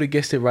 See, I would have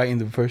guessed it right in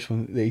the first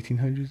one, the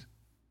 1800s.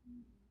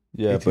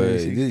 Yeah, but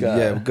 1896,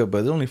 yeah, good. But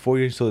it's only 4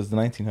 years till it's the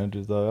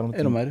 1900s, though. I don't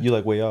think don't matter. you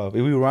like way off.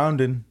 If we were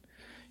rounding,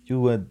 you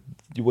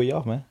way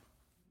off, man.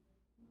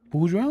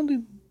 Who's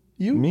rounding?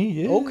 You? Me,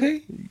 yeah.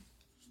 Okay.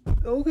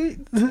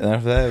 And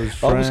after that, it was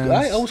France.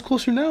 I was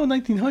closer now.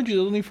 1900.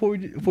 Only 4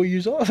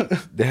 years off.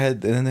 They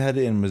had it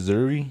in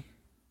Missouri,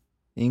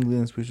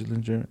 England,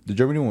 Switzerland, Germany. The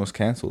Germany one was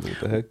canceled. What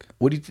the heck?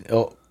 What do you?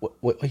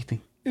 What do you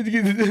think?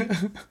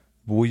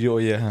 Oh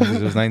yeah,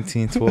 it was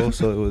 1912,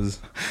 so it was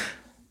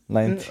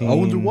 19. I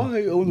wonder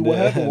why. I wonder what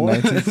happened.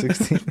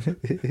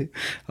 1916.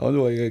 I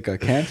wonder why it got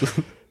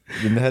canceled.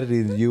 Then they had it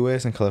in the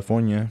U.S. and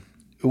California.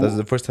 That's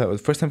the first time. The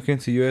first time it came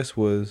to the U.S.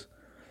 was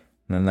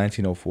in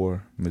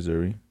 1904,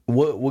 Missouri.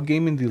 What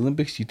game in the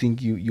Olympics do you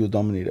think you'll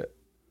dominate at?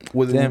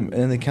 Damn, and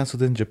then they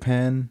canceled in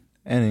Japan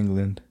and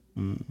England.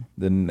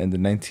 Then in the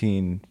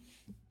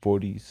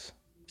 1940s.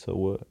 So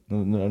what?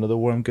 Another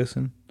war, I'm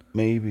guessing.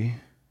 Maybe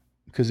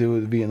because it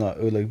was Vietnam,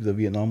 or like the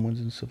Vietnam ones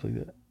and stuff like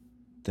that.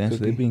 Damn, so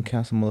they've been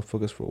canceling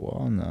motherfuckers for a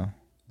while now.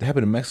 They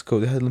happened in Mexico.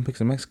 They had Olympics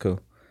in Mexico,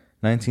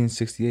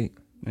 1968.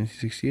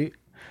 1968.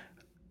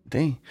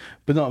 Dang,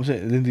 but no, I'm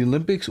saying in the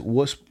Olympics,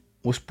 what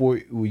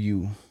sport will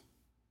you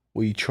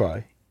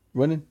try?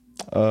 Running?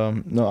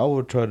 No, I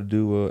would try to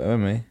do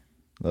MMA,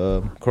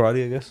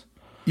 karate. I guess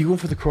You going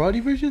for the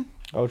karate version?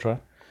 I would try.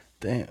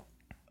 Damn.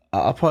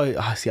 I'll probably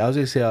see. I was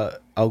gonna say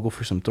I'll go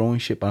for some throwing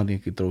shit, but I don't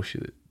think I could throw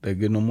shit that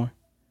good no more.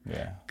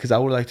 Yeah. Cause I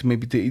would like to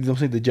maybe you know what I'm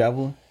saying, the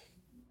javelin.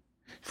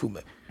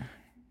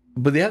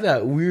 But they have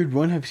that weird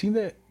run. Have you seen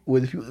that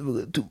where the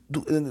people do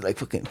and then they like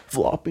fucking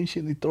flop and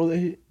shit and they throw that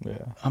shit?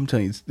 Yeah. I'm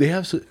telling you, they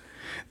have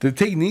the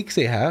techniques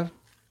they have,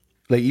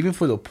 like even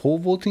for the pole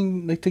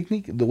vaulting like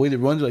technique, the way they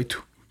run like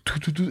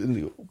and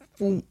they go,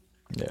 boom.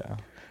 Yeah.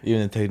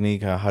 Even the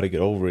technique, how to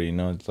get over it, you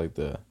know, it's like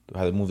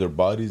how they move their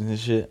bodies and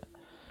shit.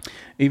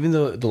 Even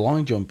the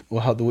long jump,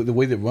 or how the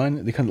way they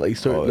run, they kind of like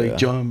start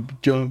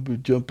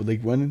jump, like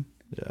running.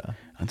 Yeah.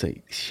 I'm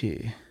like,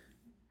 shit. Do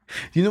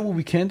you know what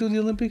we can do in the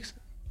Olympics?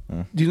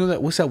 Do you know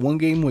that? What's that one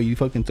game where you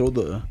fucking throw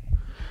the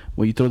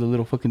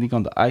little fucking thing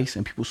on the ice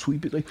and people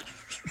sweep it like?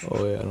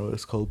 Oh yeah, I know what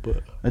it's called,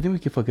 but I think we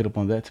can fuck it up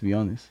on that, to be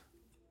honest.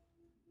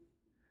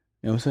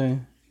 You know what I'm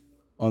saying?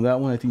 On that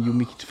one, I think you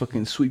make it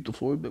fucking sweep the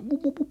floor, but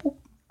boop, boop, boop, boop.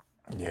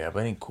 yeah,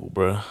 but it ain't cool,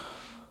 bro.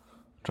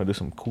 Try to do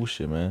some cool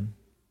shit, man.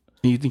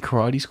 And you think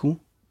karate's cool?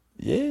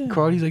 Yeah.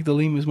 Karate's like the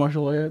lamest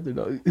martial art.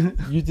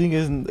 You think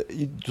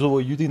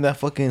you think that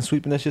fucking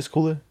sweeping that shit's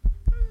cooler?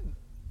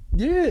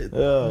 Yeah.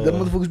 That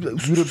motherfucker's be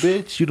like, You the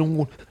bitch. You don't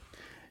want.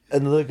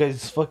 And the other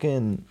guy's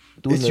fucking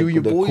doing it's you and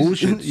your boys. cool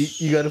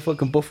shit. You gotta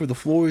fucking buffer the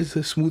floor. It's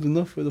smooth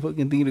enough for the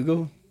fucking thing to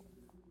go.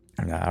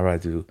 Nah, I'd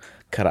rather do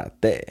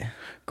karate.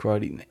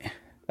 Karate,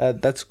 nah.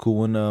 That's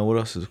cool. And what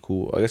else is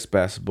cool? I guess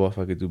basketball. If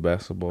I could do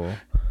basketball.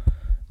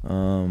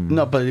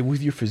 No, but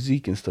with your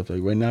physique and stuff,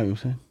 like right now, you know what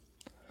I'm saying?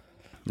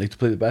 Like to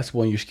play the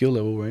basketball on your skill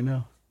level right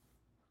now.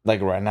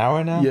 Like right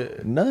now? Yeah.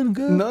 None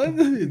good.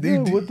 None? Yeah,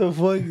 what the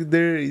fuck?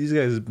 These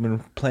guys have been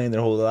playing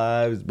their whole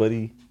lives,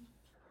 buddy.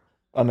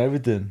 On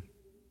everything.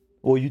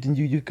 Well, you think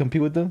you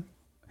compete with them?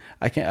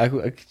 I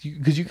can't,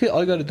 because you can.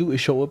 All you gotta do is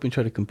show up and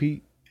try to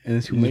compete, and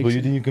then see who makes But you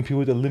it. think you compete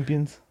with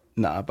Olympians?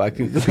 Nah, but I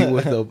can compete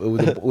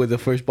with the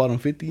first bottom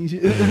 50 and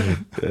shit.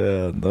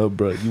 Yeah, no,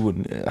 bro, you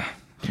wouldn't. Yeah.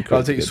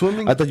 I'll tell you,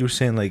 swimming. I thought you were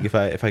saying like if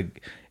I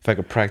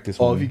could practice.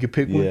 Oh, one, if you could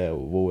pick one? Yeah,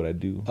 what would I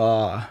do?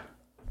 Yeah.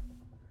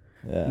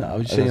 No, I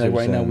was just saying like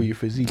right now with your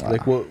physique,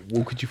 like what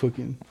could you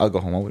fucking? I'll go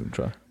home. I wouldn't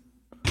try.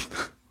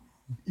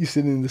 You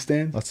sitting in the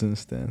stands. I'll sit in the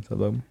stands. I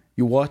love them.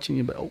 You watching.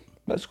 You're like, oh,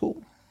 That's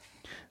cool.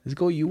 let's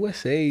go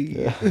USA.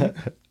 Yeah.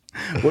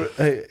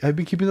 I've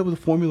been keeping up with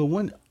the Formula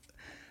One.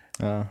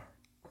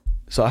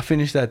 So I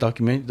finished that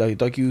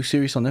docu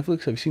series on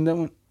Netflix. Have you seen that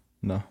one?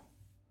 No.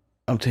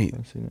 I'm telling you,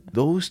 I've seen it.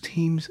 those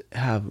teams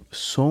have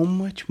so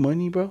much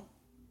money, bro.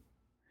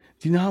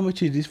 Do you know how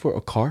much it is for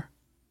a car?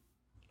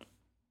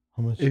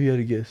 How much? If you had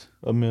to guess.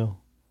 $1 million.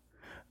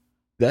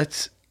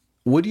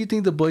 What do you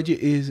think the budget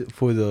is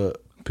for the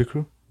Pit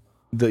crew?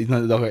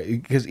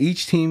 because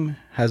each team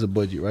has a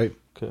budget, right?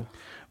 Okay.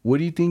 What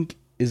do you think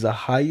is the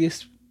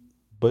highest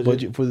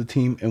budget for the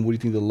team, and what do you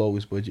think the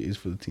lowest budget is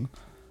for the team?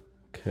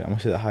 Okay, I'm gonna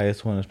say the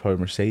highest one is probably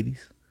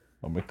Mercedes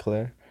or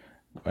McLaren,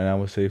 and I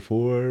would say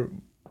for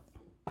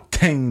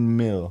 10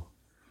 mil.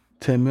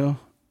 10 mil.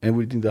 And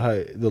what do you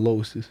think the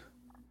lowest is?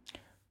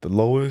 The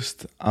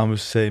lowest, I'm gonna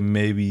say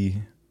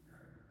maybe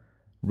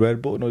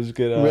Red Bull. No, just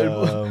get Red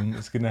Bull.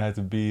 It's gonna have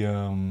to be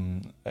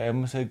I'm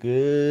gonna say a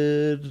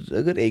good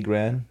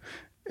 $8,000.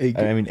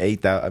 8,000. I mean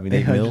 8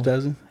 mil.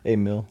 800,000? 8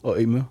 mil. Oh,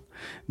 8 mil.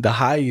 The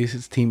highest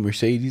is Team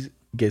Mercedes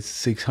gets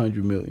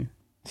 600 million.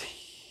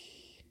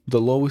 The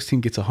lowest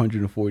team gets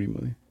 140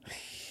 million.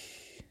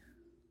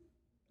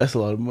 That's a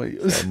lot of money.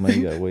 That money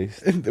you gotta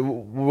waste.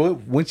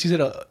 Once you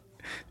said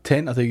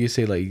 10, I thought you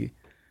say like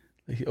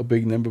a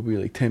big number, would be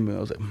like 10 million.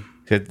 I was like,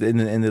 In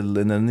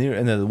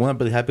the one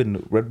that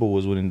happened, Red Bull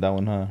was winning that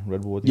one, huh?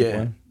 Red Bull.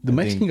 yeah. The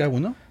Mexican guy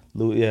won,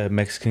 no?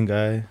 Mexican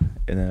guy,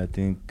 and then I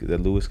think the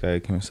Lewis guy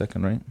came in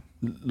second, right?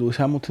 Lewis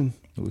Hamilton.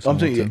 Lewis I'm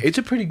saying Hamilton. it's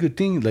a pretty good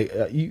thing. Like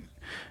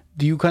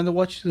do you kind of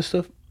watch this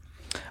stuff?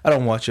 I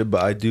don't watch it,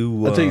 but I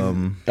do. I'll tell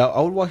you,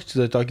 I would watch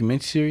the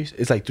documentary series.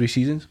 It's like 3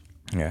 seasons.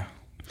 Yeah.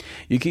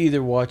 You can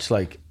either watch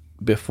like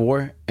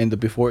before, and the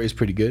before is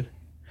pretty good,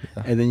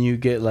 and then you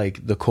get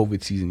like the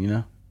COVID season. You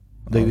know,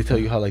 they tell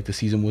you how like the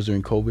season was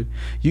during COVID.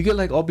 You get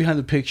like all behind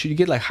the picture. You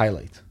get like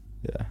highlights.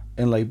 Yeah.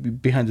 And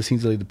like behind the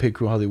scenes, like the pit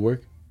crew, how they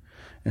work,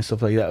 and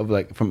stuff like that. Of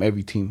like from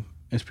every team.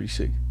 It's pretty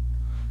sick.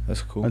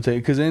 That's cool. I'll tell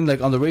you, because then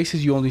like on the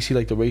races, you only see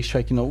like the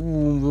racetrack, you know,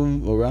 vroom,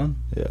 vroom, around.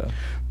 Yeah.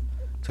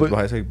 But-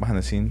 It's like behind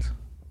the scenes.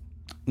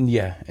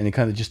 Yeah, and it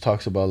kind of just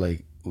talks about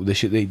like the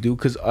shit they do.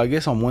 Because I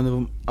guess on one of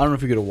them, I don't know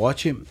if you're gonna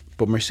watch it,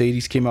 but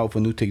Mercedes came out with a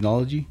new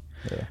technology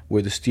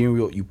where the steering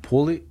wheel, you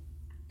pull it,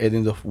 and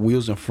then the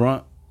wheels in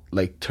front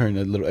like turn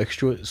a little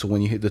extra. So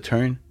when you hit the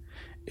turn,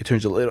 it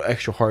turns a little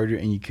extra harder,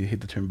 and you can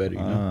hit the turn better.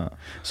 You know.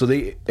 So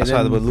That's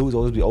why the lose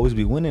always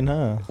be winning,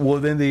 huh? Well,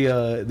 then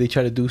they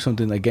try to do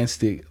something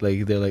against it.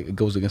 Like they're like it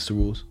goes against the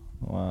rules.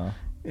 Wow.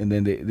 And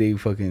then they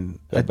fucking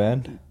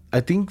Banned. I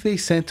think they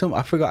sent him.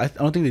 I forgot. I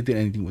don't think they did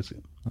anything with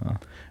it.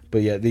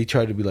 But yeah, they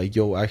tried to be like,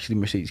 "Yo, actually,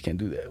 Mercedes can't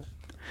do that."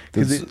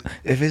 Because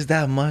If it's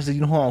that much, then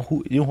you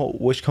know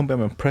which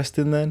company I'm impressed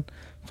in then?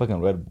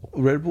 Fucking Red Bull.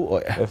 Red Bull, oh,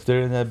 yeah. If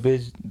they're in that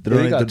bitch,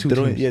 They got two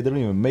teams. they don't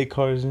even make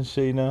cars and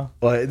shit, you know.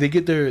 They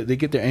get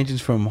their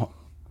engines from.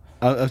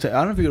 I don't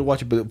know if you're gonna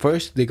watch it, but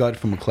first they got it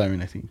from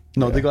McLaren, I think.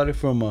 No, they got it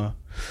from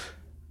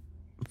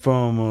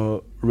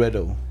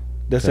Renault.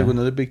 That's like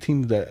another big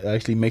team that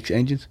actually makes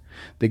engines.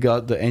 They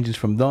got the engines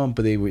from them,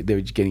 but they were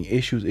just getting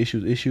issues,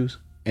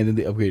 and then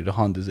they upgraded to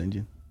Honda's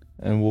engine.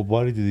 And what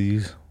body do they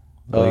use?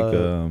 Like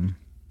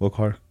what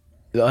car?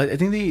 I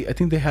think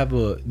they have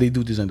they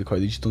do design the car.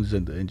 They just don't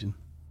design the engine.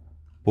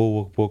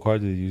 What car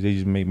do they use? They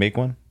just make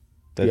one?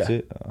 That's Yeah.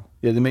 it.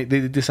 Yeah,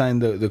 they design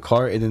the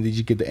car, and then they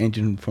just get the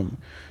engine from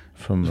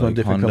From a like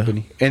different Honda.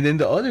 company. And then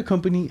the other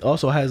company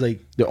also has like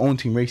their own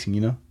team racing,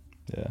 you know.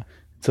 Yeah.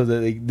 So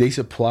that they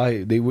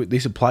supply they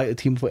supply a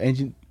team for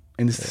engine,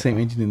 and it's the same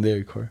engine in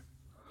their car.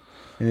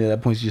 And at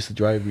that point, it's just a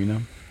driver, you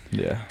know.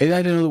 Yeah. And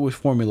I didn't know there was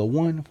Formula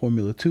 1,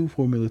 Formula 2,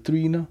 Formula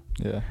 3, you know.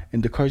 Yeah.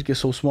 And the cars get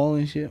so small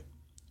and shit.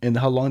 And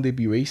how long they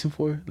be racing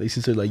for? Like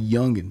since they're like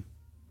young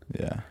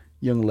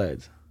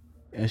lads.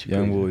 And shit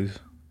Young crazy. boys.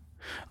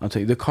 I'll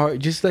tell you, the car,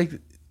 just like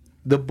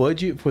the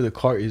budget for the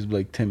car is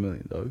like $10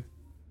 million, dog.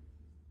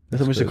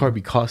 That's how much the car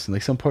be costing.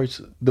 Like some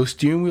parts, the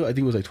steering wheel, I think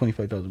it was like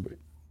 25,000.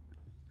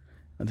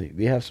 I think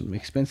they have some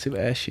expensive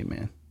ass shit,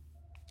 man.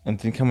 And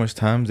think how much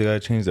times they gotta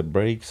change the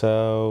brakes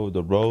out,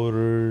 the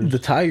rotors, The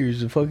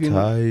tires, the fucking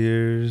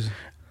tires.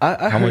 I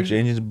How heard, much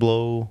engines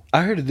blow?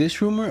 I heard of this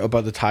rumor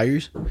about the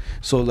tires.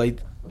 So like,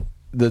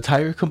 the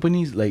tire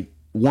companies, like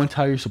one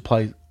tire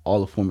supplies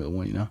all of Formula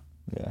One, you know.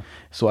 Yeah.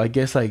 So I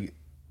guess like,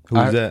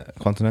 Who's that?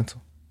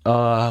 Continental.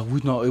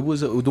 we know it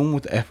was the one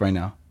with the F right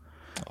now.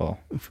 Oh.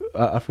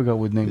 I forgot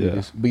what name it Yeah.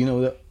 is, but you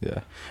know that. Yeah.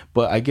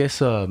 But I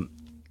guess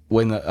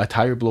when a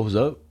tire blows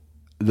up,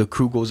 the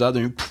crew goes out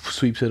there and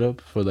sweeps it up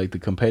for like the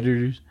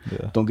competitors.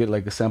 Yeah. Don't get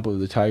like a sample of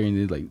the tire and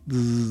they like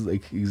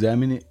like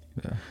examine it.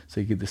 Yeah. So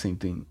you get the same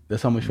thing.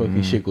 That's how much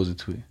fucking shit goes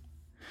into it.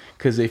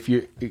 Because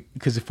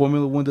if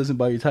Formula One doesn't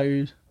buy your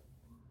tires,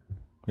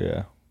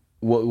 Yeah.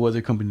 what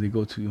other company they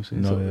go to? You know what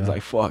I'm saying? No, So yeah. it's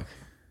like fuck.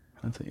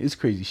 I'm saying, it's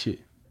crazy shit.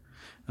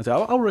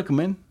 I'll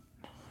recommend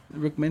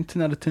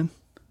 10 out of 10.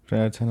 10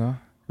 out of 10, huh? You know what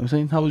I'm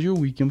saying? How was your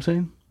week? You know what I'm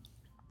saying?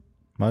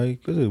 My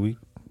week was a week.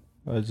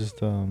 I just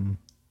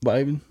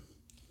Vibing.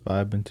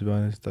 vibing, to be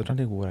honest. I'm trying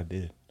to think of what I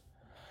did.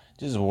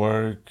 Just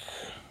work,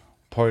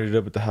 partied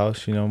up at the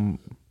house, you know.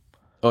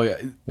 Oh yeah.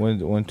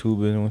 Went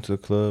tubing, went to the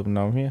club, and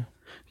now I'm here.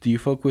 Do you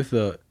fuck with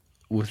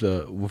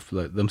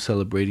like them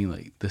celebrating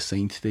like the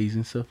Saints days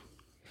and stuff?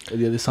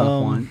 The other San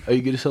Juan. Are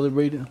you gonna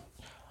celebrate it?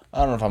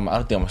 I don't think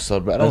I'm gonna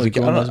celebrate. As a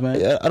grown-ass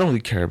man? I don't really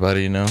care about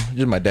it, you know.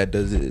 Just my dad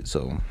does it,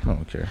 so I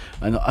don't care.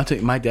 I know. I'll tell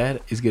you, my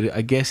dad is gonna.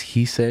 I guess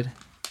he said,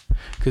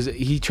 because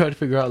he tried to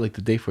figure out like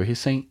the day for his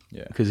saint.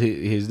 Yeah. Because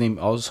his name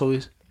also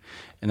is,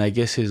 and I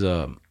guess his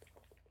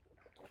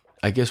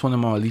I guess one of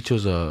my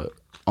Licho's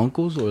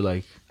uncles or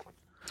like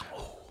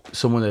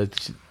someone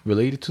that's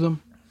related to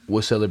them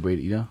was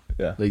celebrated. You know.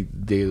 Yeah. Like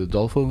Day of the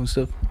Adolfo and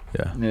stuff.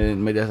 Yeah. And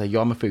then my dad's like,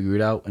 yo, I'm gonna figure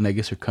it out, and I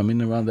guess they're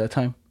coming around that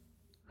time,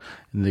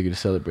 and they're gonna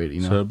celebrate it.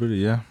 You know. Celebrate it,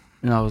 yeah.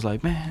 And I was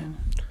like, man,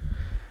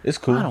 It's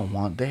cool. I don't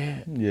want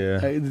that. Yeah.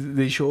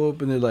 They show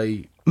up and they're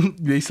like,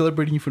 they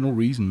celebrating you for no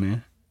reason,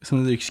 man. It's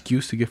another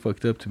excuse to get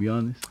fucked up, to be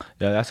honest.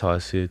 Yeah, that's how I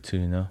see it too,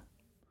 you know.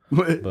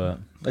 But But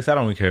like I said, I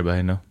don't really care about it,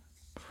 you know.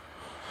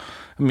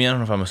 I mean, I don't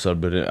know if I'm gonna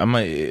celebrate it. I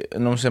might, you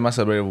know what I'm saying, I might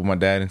celebrate it with my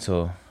dad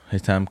until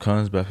his time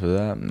comes, but after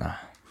that, nah.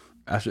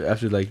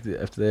 after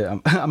that,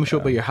 I'm gonna show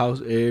up at your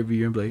house every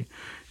year and be like,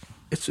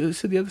 it's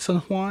the other San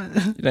Juan.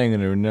 You ain't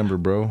gonna remember,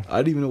 bro. I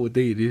didn't even know what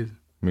day it is.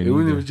 Me It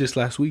neither. was just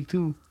last week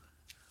too.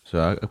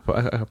 So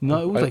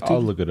No, it was like I'll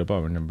two- look it up.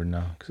 I'll remember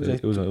now because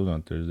It was it was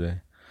on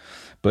Thursday.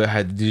 But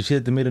did you see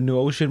that they made a new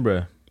ocean,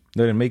 bro?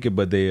 They didn't make it,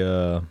 but they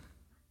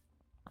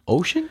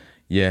Ocean?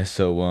 yeah.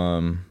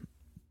 So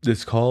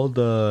it's called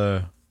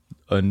a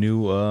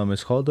new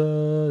it's called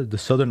the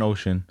Southern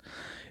Ocean.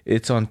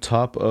 It's on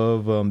top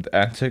of the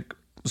Atlantic.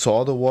 So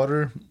all the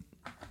water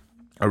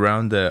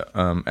around the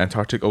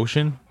Antarctic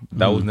Ocean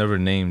that was never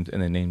named,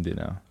 and they named it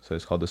now. So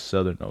it's called the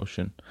Southern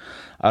Ocean.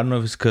 I don't know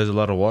if it's because a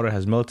lot of water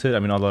has melted. I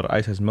mean, a lot of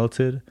ice has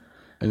melted,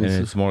 and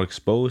it's more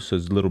exposed, so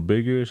it's a little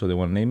bigger. So they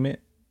want to name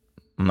it.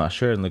 I'm not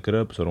sure, and look it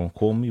up. So don't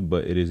quote me,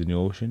 but it is a new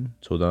ocean.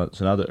 So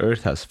now the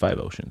Earth has 5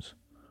 oceans.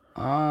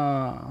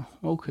 Ah,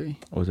 okay.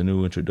 It was a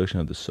new introduction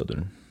of the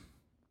Southern.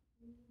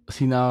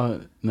 See now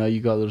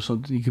you got a little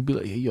something. You could be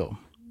like, hey, yo,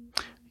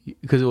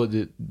 because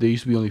there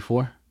used to be only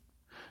 4.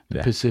 The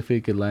Yeah.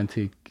 Pacific,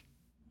 Atlantic,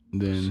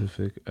 then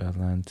Pacific,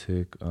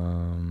 Atlantic, I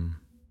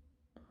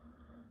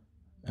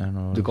don't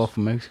know. the Gulf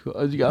of Mexico.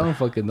 I don't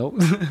fucking know.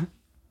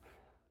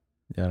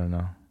 Yeah, I don't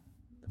know.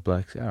 The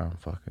Black Sea, I don't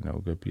fucking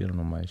know. Good, I don't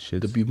know my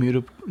shit. the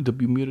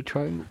Bermuda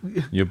Triangle.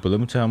 Yeah, but let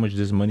me tell you how much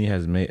this money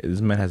has made.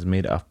 This man has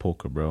made off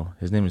poker, bro.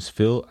 His name is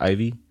Phil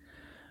Ivey.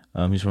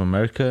 He's from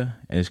America,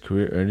 and his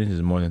career earnings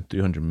is more than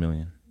 $300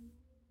 million.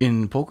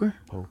 In poker?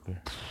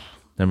 Poker.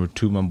 Number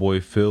 2, my boy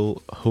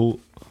Phil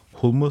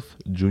Hellmuth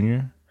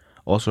Jr.,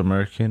 also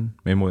American,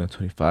 made more than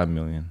 $25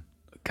 million.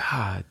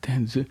 God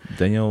damn.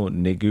 Daniel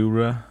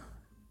Negura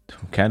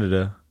from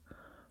Canada,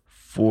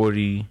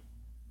 $40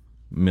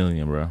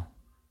 million, bro.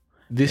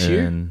 This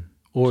year? And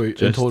Or in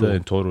just total?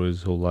 in total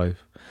his whole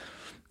life.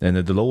 And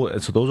the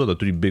lowest, so those are the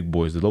 3 big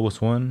boys. The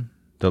lowest one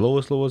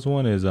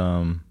is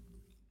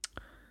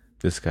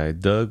this guy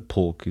Doug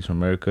Polk. He's from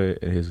America,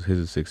 and his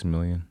is $6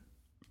 million.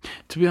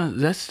 To be honest,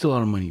 that's still a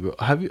lot of money, bro.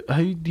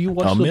 Do you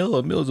watch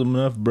A mill's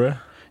enough, bruh.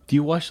 Do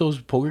you watch those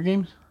poker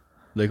games?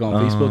 Like on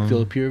Facebook,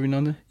 they'll appear every now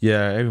and then.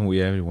 Yeah, every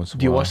once in a while.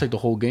 Do you watch like the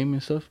whole game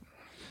and stuff?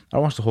 I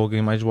watched the whole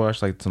game. I just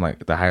watched like some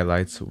like the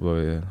highlights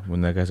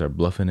when the guys are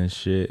bluffing and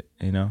shit.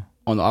 You know.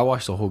 Oh no, I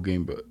watched the whole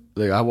game, but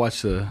like I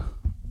watch the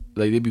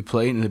like they be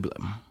playing and they be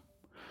like,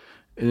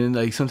 and then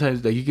like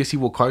sometimes like you can see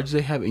what cards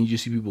they have and you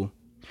just see people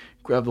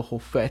grab the whole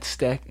fat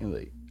stack and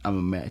like I'm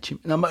gonna match him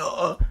and I'm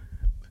like,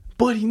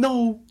 buddy,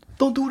 no,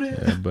 don't do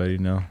that. Yeah, buddy,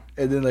 no.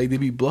 And then like they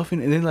be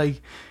bluffing and then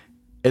like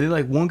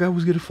one guy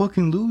was gonna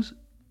fucking lose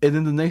and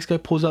then the next guy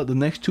pulls out the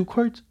next 2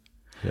 cards.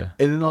 Yeah.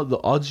 And then all the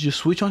odds just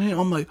switch on him.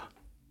 I'm like,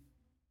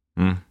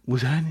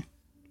 what's happening?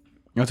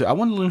 I was like, I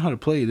want to learn how to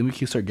play. Then we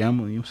can start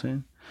gambling. You know what I'm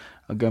saying?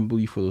 I'll gamble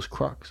you for those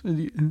Crocs.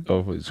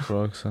 Oh, for these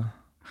Crocs, huh?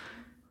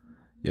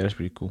 Yeah, that's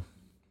pretty cool.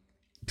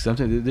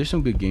 Sometimes there's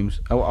some good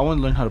games. I want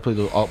to learn how to play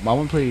those. I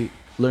want to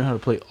learn how to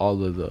play all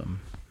the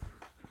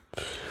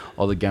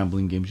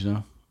gambling games. You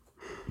know,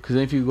 because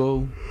then if you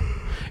go,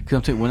 because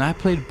I'm saying when I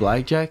played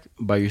blackjack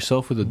by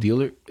yourself with a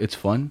dealer, it's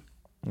fun.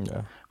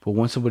 Yeah. But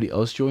once somebody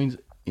else joins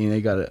and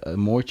they got a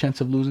more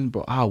chance of losing,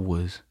 bro,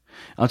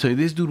 I'll tell you,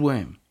 this dude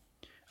went.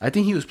 I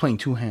think he was playing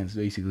 2 hands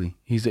basically.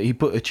 He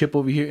put a chip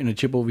over here and a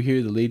chip over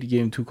here. The lady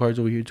gave him 2 cards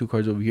over here, 2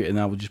 cards over here, and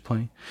I was just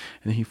playing.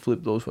 And then he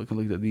flipped those, fucking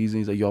looked at these, and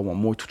he's like, "Y'all want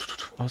more?"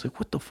 I was like,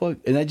 "What the fuck?"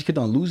 And I just kept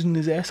on losing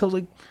his ass. I was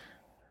like,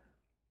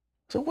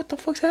 "So what the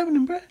fuck's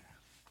happening, bro?"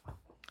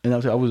 And I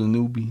was a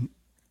newbie,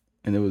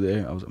 and they were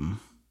there. I was like,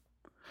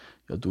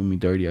 "Y'all doing me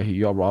dirty out here.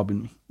 Y'all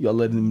robbing me. Y'all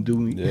letting them do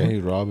me." Yeah, he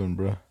robbing,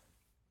 bro.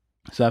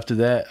 So after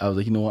that, I was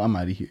like, you know what? I'm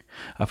out of here.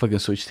 I fucking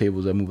switched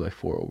tables. I moved like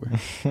 4 over.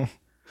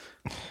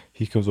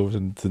 He comes over to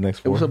the next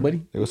 4. Hey, what's up,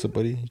 buddy? Hey, what's up,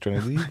 buddy? You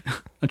trying to leave?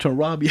 I'm trying to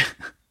rob you.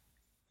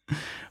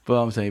 But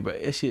I'm saying, bro,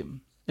 that shit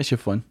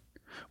fun.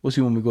 We'll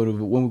see when we go to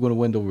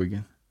Wendover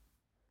again.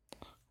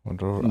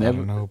 Never. Never. I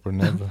don't know, but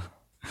never. But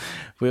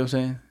you know what I'm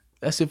saying?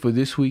 That's it for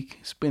this week.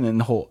 It's been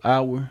a whole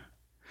hour.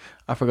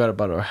 I forgot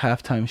about our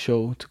halftime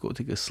show to go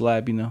take a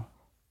slab, you know.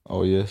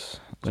 Oh, yes.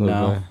 But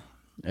now,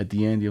 at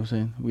the end, you know what I'm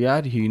saying? We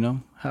out of here, you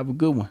know. Have a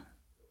good one.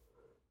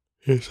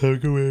 Yes, have a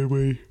good one,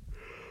 everybody.